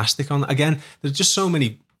fantastic on that. Again, there's just so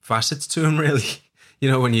many facets to him, really.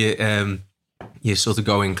 When you sort of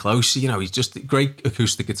go in close, he's just a great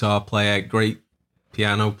acoustic guitar player, great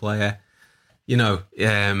piano player. He's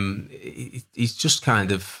just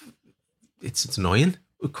kind of, it's annoying,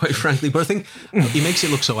 quite frankly, but I think he makes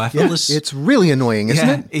it look so effortless. Yeah, it's really annoying, isn't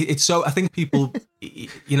it? It's so, I think people, he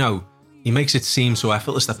makes it seem so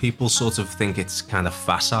effortless that people sort of think it's kind of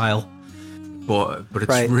facile, but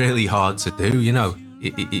it's really hard to do, he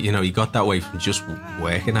got that way from just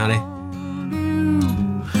working at it.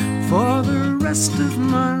 For the rest of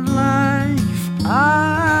my life,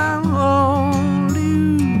 I'll hold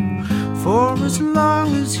you. For as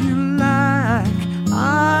long as you like,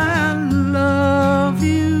 I love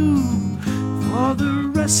you. For the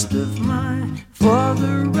rest of my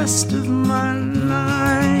life.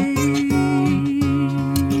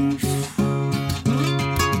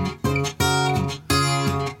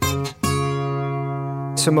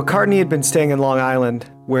 So McCartney had been staying in Long Island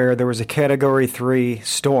where there was a Category 3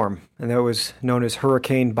 storm, and that was known as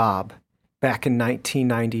Hurricane Bob, back in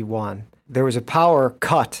 1991. There was a power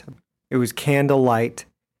cut. It was candlelight.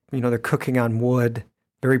 They're cooking on wood,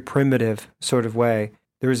 very primitive sort of way.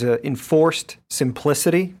 There was an enforced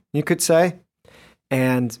simplicity, you could say.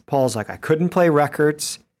 And Paul's like, I couldn't play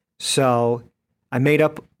records, so I made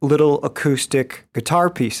up little acoustic guitar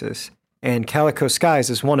pieces, and Calico Skies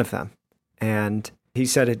is one of them. And he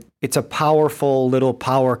said it's a powerful little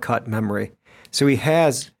power cut memory. So he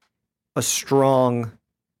has a strong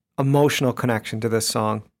emotional connection to this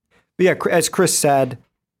song. But yeah, as Chris said,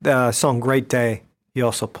 the song Great Day, he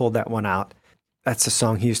also pulled that one out. That's the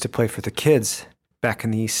song he used to play for the kids back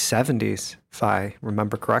in the 70s, if I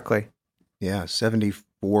remember correctly. Yeah,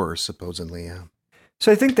 74 supposedly, yeah.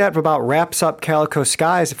 So I think that about wraps up Calico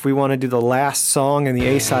Skies if we want to do the last song in the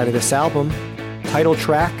A side of this album. Title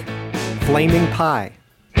track, Flaming Pie.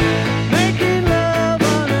 Making love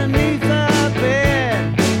underneath the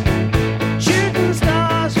bed, shooting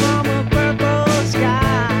stars from a purple sky.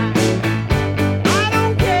 I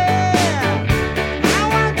don't care how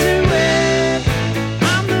I do it,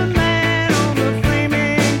 I'm the man on the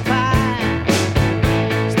flaming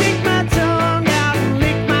pie. Stick my tongue out and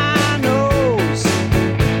lick my nose,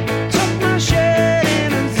 tuck my shirt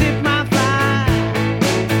in and zip my thigh.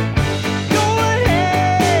 Go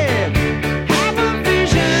ahead, have a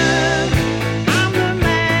vision, I'm the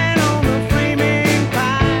man on the flaming pie.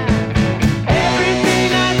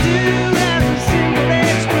 Everything I do has a simple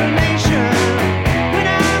explanation. When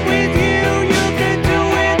I'm with you, you can do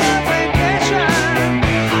without vacation.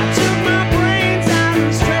 I took my brains out and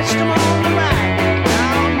stretched them on the rack.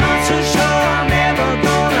 Now I'm not so sure I'm ever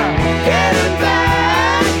gonna get them back.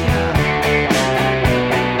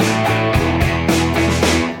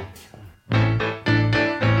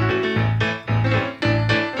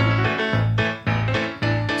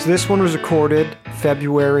 So this one was recorded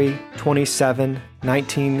February 27,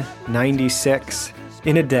 1996,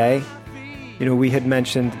 in a day. You know, we had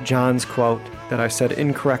mentioned John's quote that I said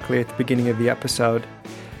incorrectly at the beginning of the episode.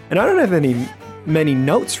 And I don't have many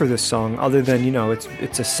notes for this song other than, you know,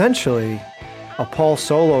 it's essentially a Paul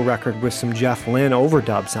solo record with some Jeff Lynne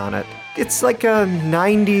overdubs on it. It's like a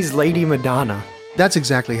 90s Lady Madonna. That's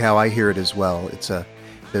exactly how I hear it as well. It's a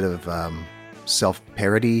bit of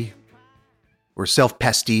self-parody or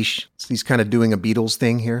self-pastiche. He's kind of doing a Beatles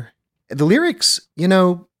thing here. The lyrics, you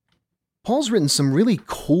know, Paul's written some really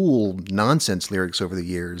cool nonsense lyrics over the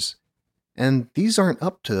years, and these aren't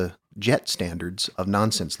up to Jet standards of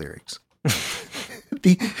nonsense lyrics.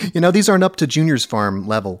 These aren't up to Junior's Farm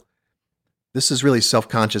level. This is really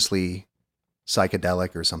self-consciously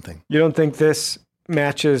psychedelic or something. You don't think this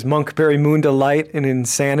matches Monkberry Moon Delight in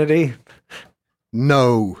Insanity?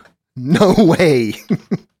 No way.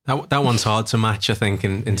 That one's hard to match, I think,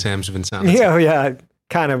 in terms of insanity. Yeah,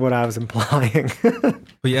 kind of what I was implying.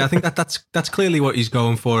 But yeah, I think that's clearly what he's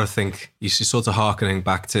going for. I think he's sort of harkening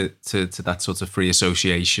back to that sort of free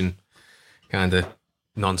association kind of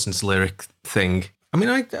nonsense lyric thing. I mean,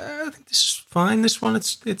 I think this is fine. This one,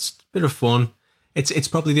 it's a bit of fun. It's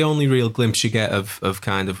probably the only real glimpse you get of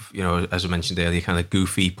kind of, you know, as I mentioned earlier, kind of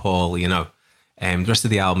goofy Paul, you know. The rest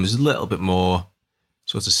of the album is a little bit more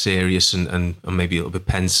sort of serious and maybe a little bit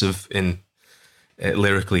pensive in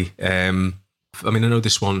lyrically. I mean, I know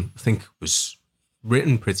this one, I think, was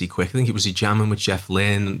written pretty quick. I think it was he jamming with Jeff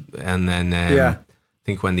Lynne, and then I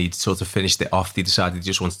think when they sort of finished it off, they decided they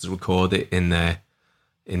just wanted to record it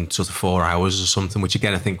in sort of 4 hours or something, which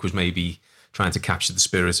again I think was maybe trying to capture the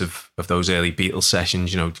spirit of those early Beatles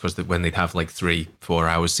sessions, you know, because when they'd have like 3-4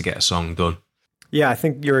 hours to get a song done. Yeah, I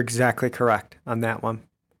think you're exactly correct on that one.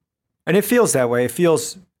 And it feels that way.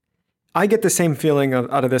 I get the same feeling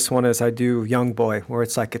out of this one as I do Young Boy, where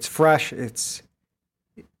it's like it's fresh,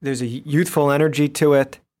 there's a youthful energy to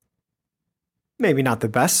it. Maybe not the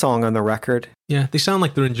best song on the record. Yeah, they sound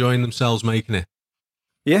like they're enjoying themselves making it.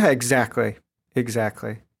 Yeah, exactly.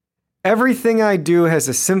 Everything I do has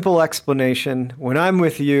a simple explanation. When I'm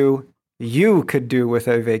with you, you could do with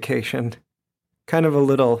a vacation. Kind of a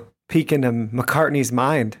little peek into McCartney's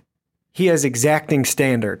mind. He has exacting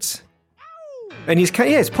standards. And he's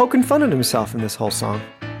poking fun at himself in this whole song.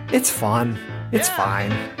 It's fun. It's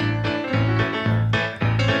fine.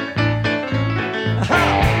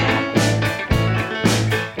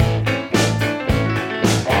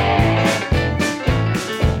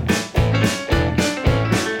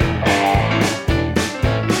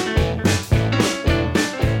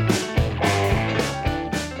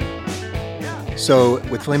 So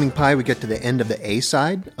with Flaming Pie, we get to the end of the A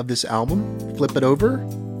side of this album. Flip it over,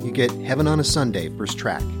 you get Heaven on a Sunday, first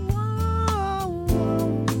track.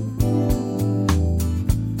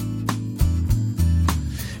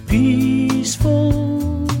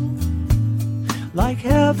 Peaceful, like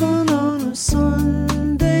heaven on a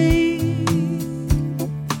Sunday.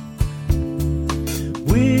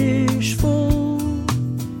 Wishful,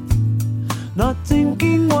 not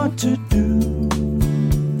thinking what to do.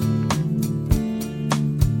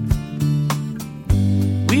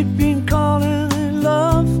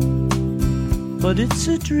 but it's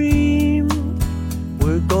a dream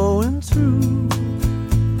we're going through.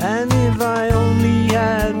 And if I only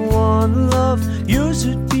had one love, yours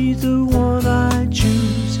would be the one I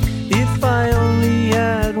choose. If I only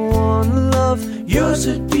had one love, yours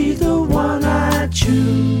would be the one I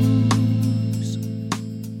choose.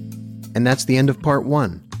 And that's the end of part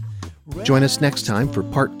 1. Join us next time for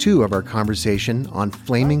part 2 of our conversation on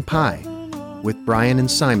Flaming Pie with Brian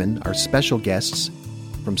and Simon, our special guests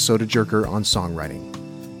from Soda Jerker on Songwriting.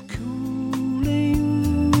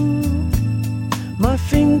 My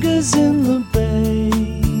fingers in the bay.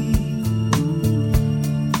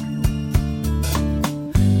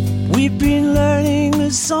 We've been learning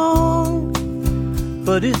a song,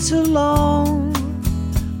 but it's a long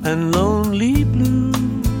and lonely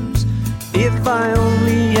blues. If I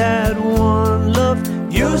only had one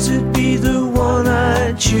love, yours would be the one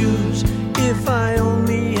I'd choose. If I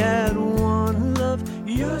only had one love,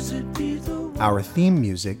 yours would be the one. Our theme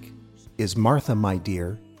music is Martha, My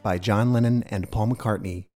Dear by John Lennon and Paul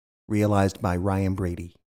McCartney, realized by Ryan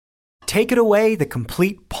Brady. Take It Away, the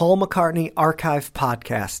complete Paul McCartney Archive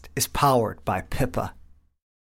podcast, is powered by Pippa.